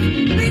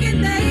groove. We can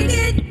make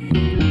it.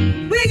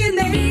 We can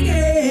make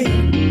it.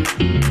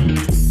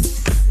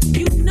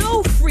 You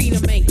know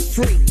freedom ain't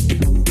free.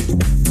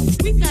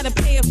 We've gotta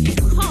pay a few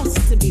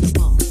costs to be the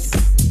boss.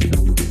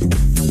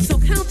 So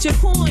count your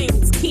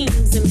coins,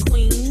 kings and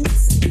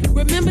queens.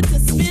 Remember to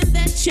spend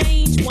that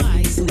change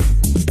wisely.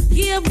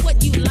 Give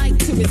what you like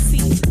to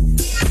receive.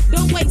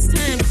 Don't waste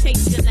time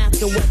chasing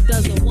after what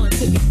doesn't want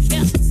to be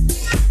kept.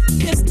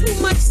 There's too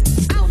much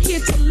out here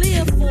to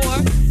live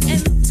for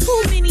and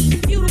too many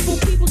beautiful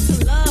people to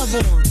love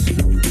on.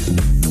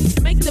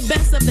 Make the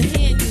best of the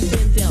hand you've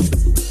been dealt.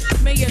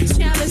 May your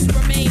chalice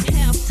remain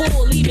half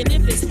full even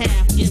if it's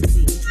half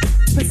empty.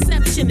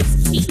 Perception is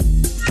key,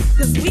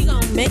 cause we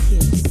gon' make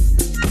it.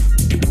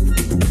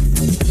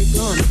 We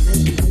gonna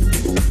make it.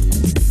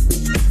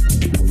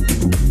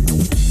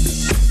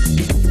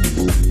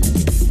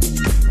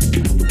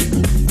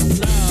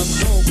 Love,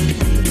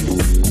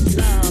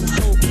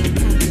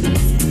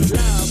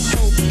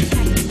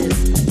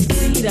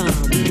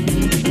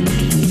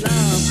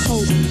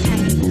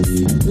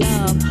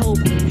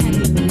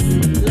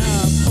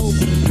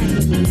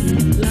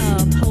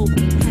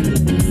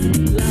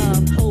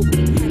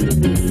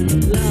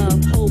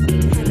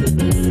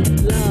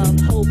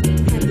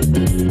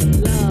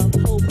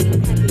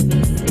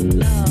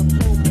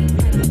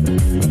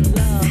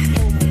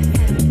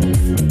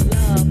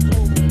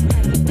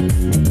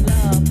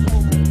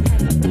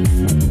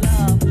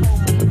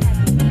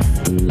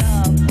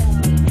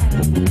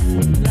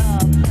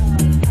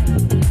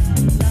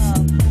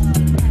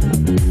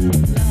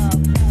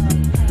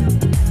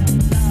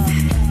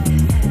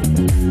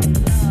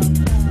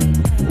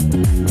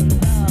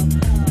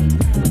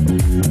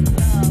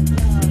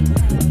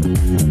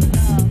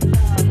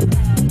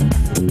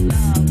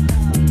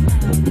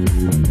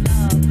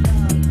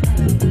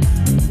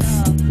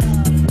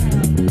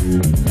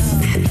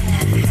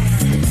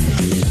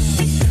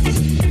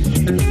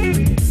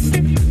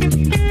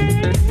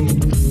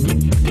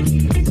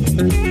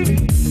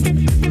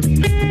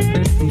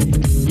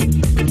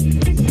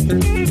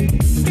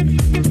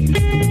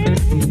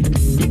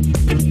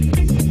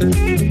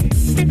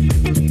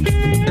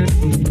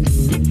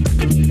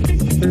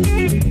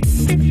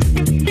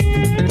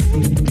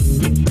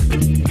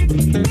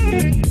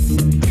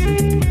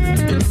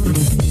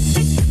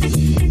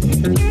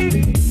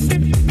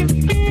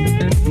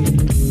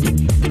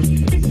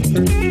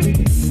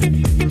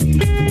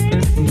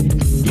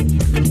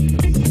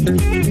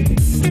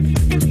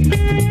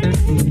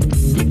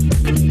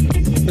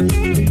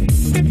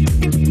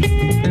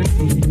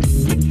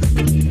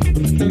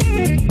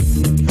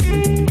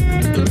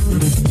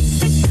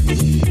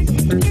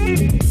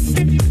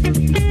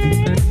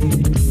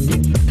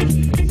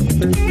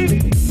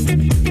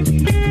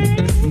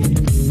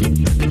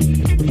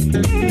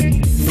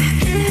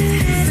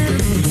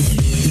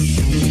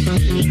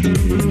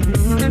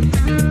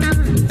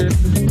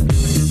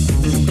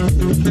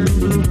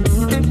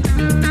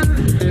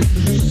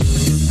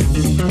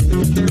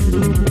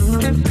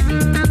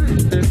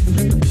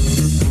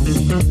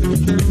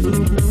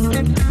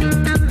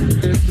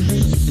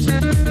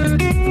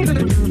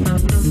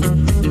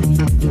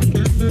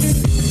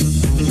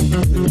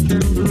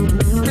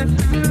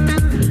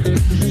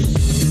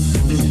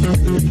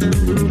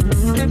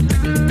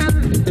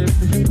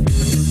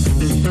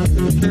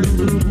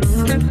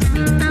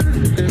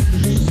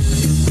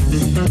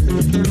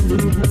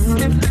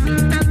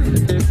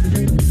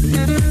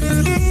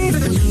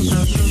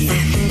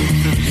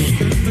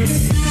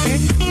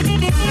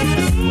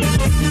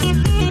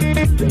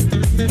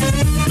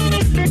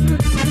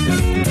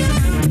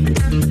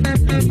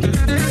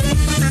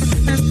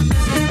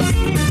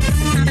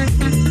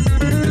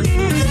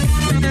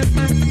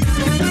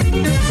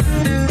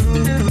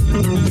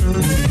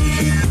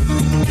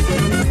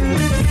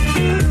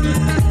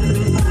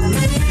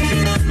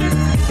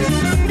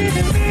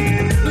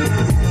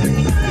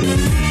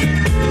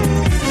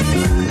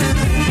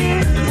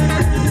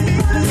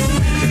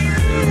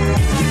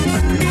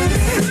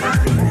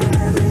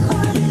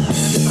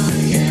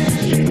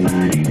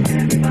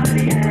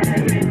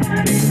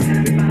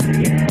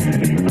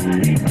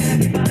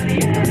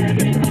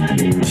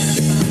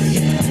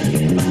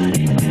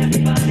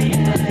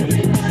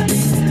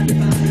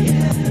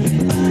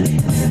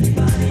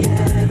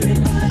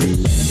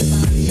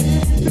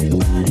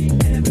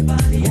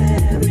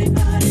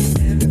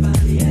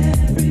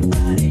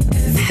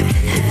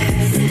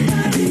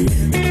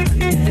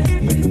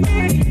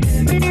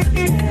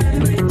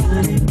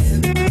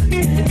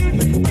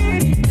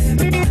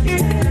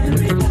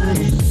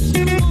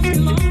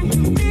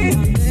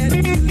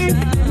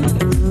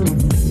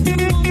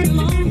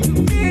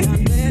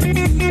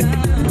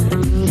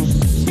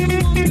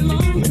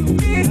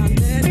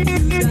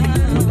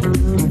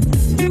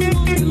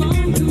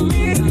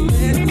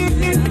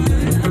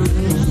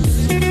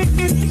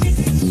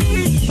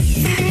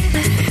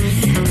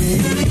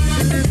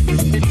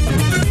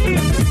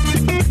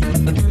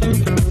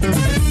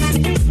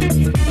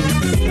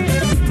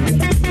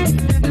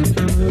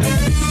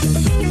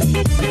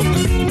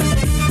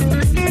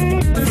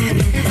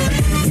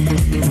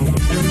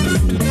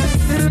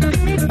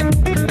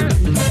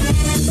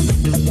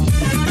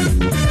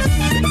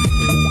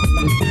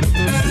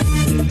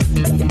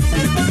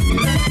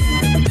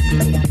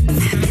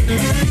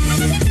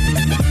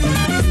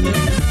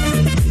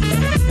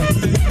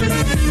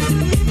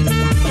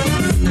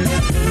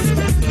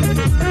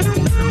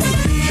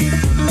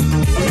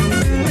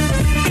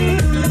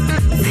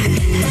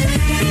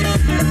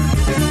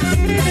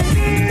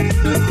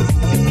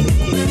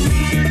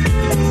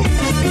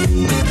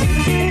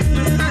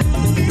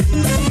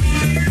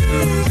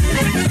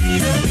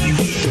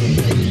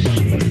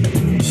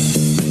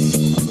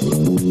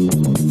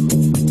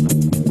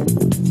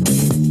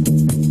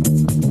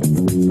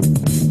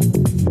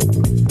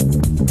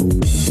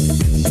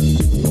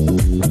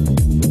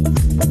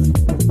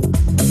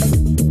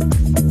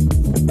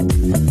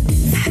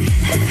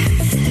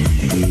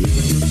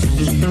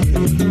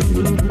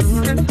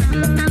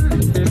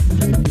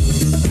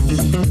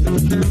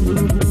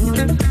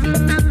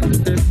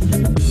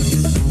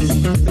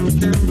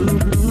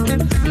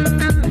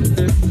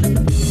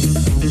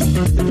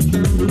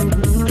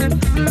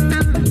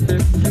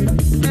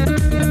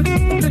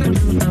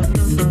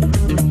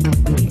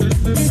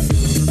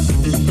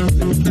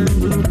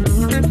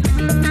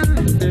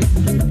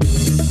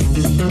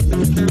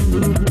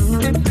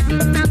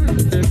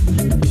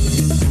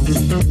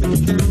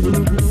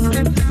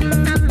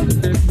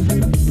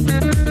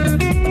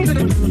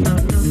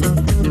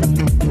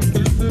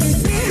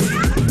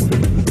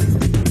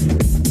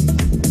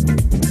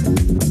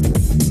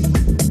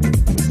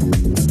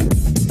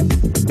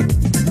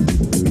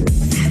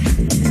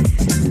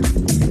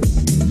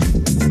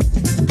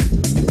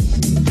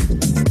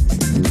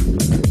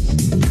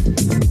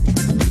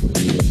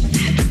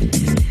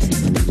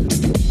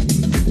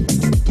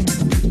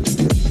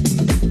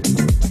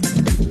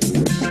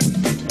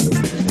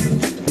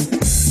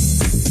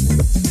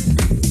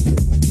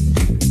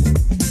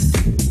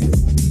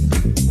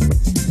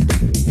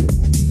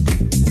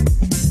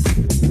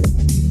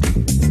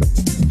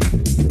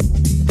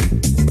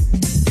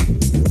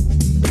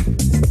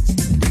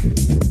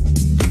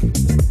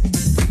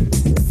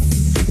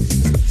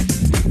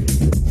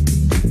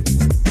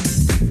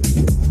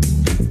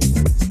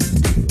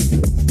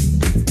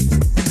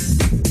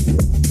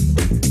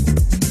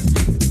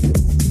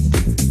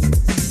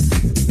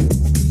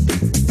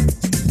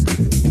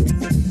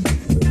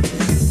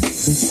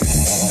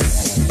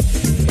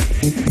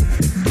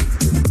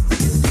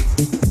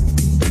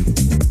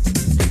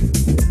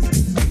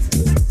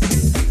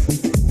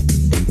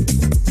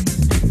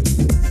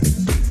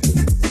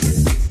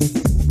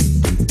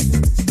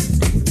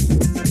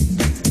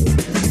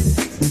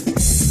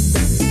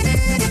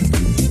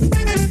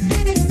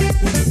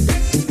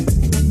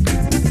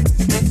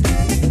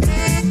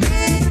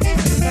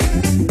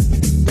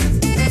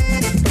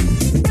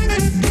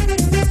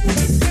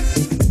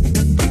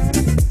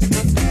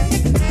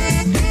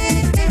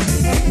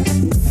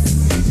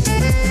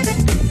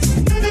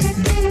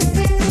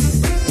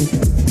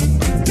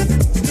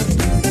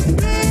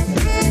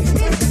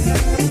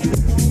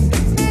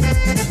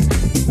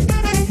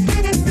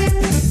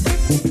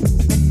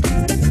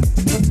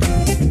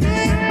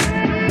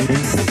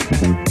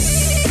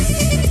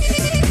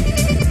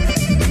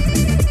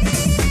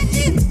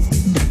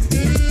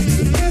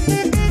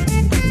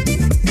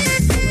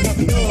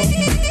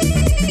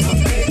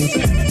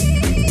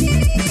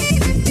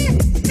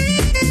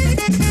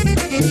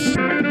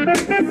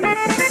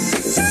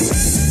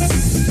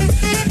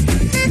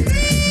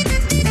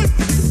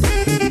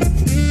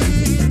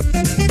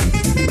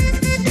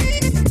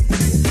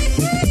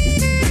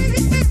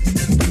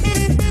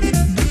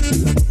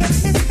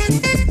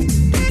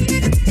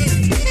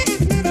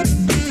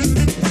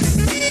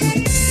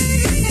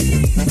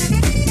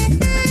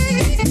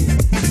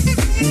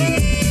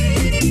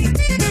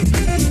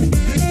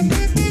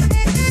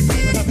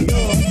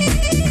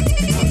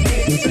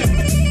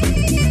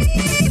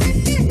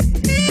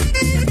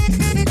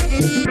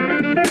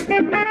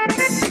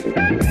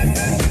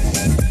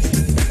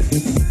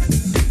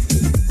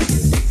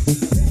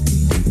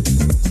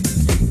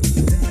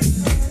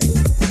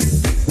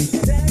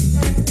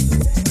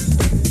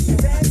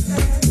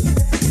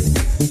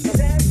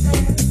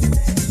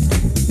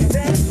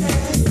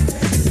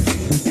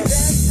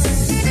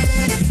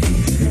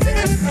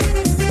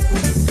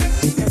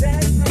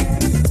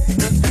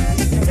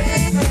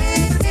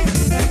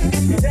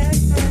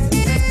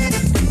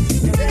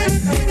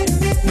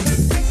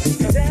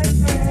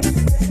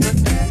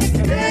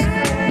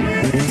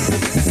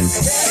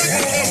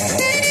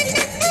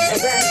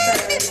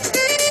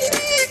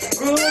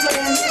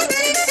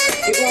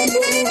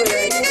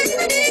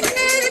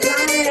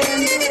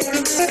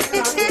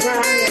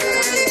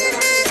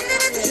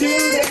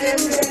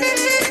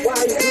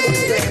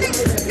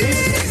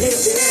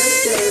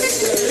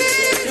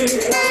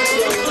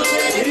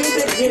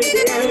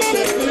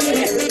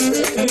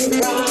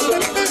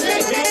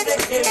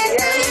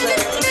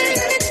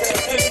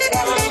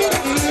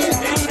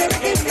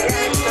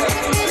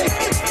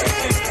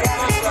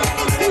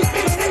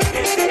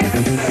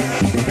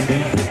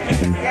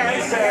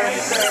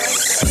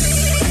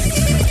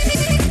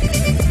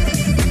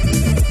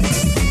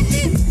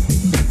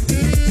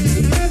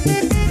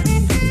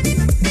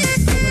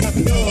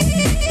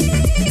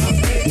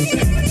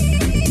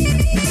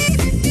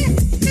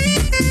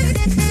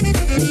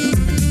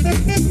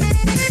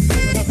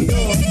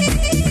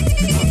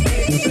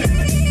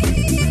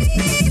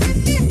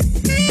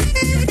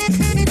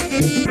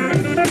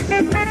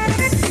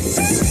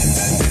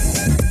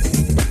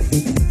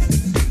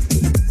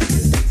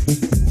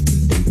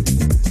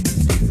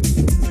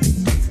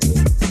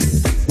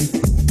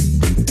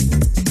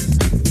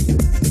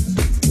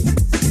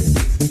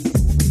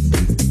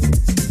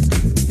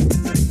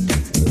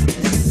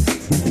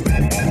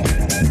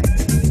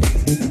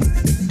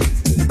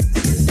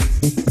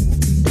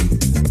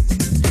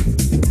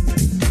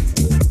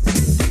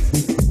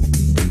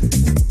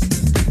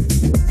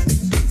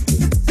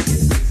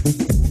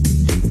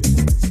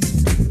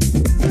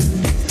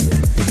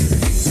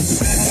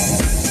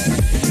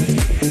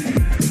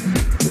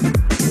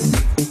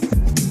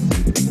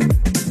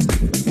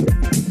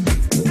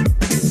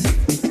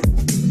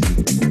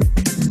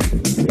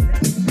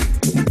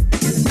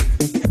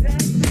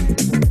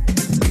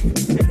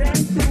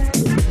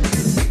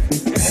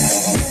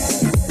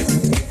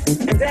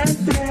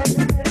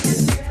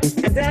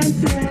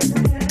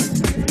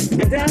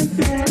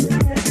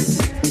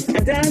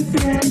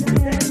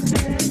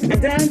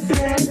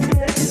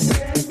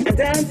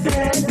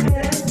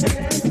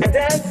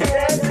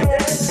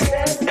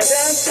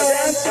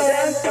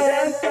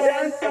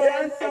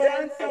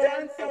 Dance.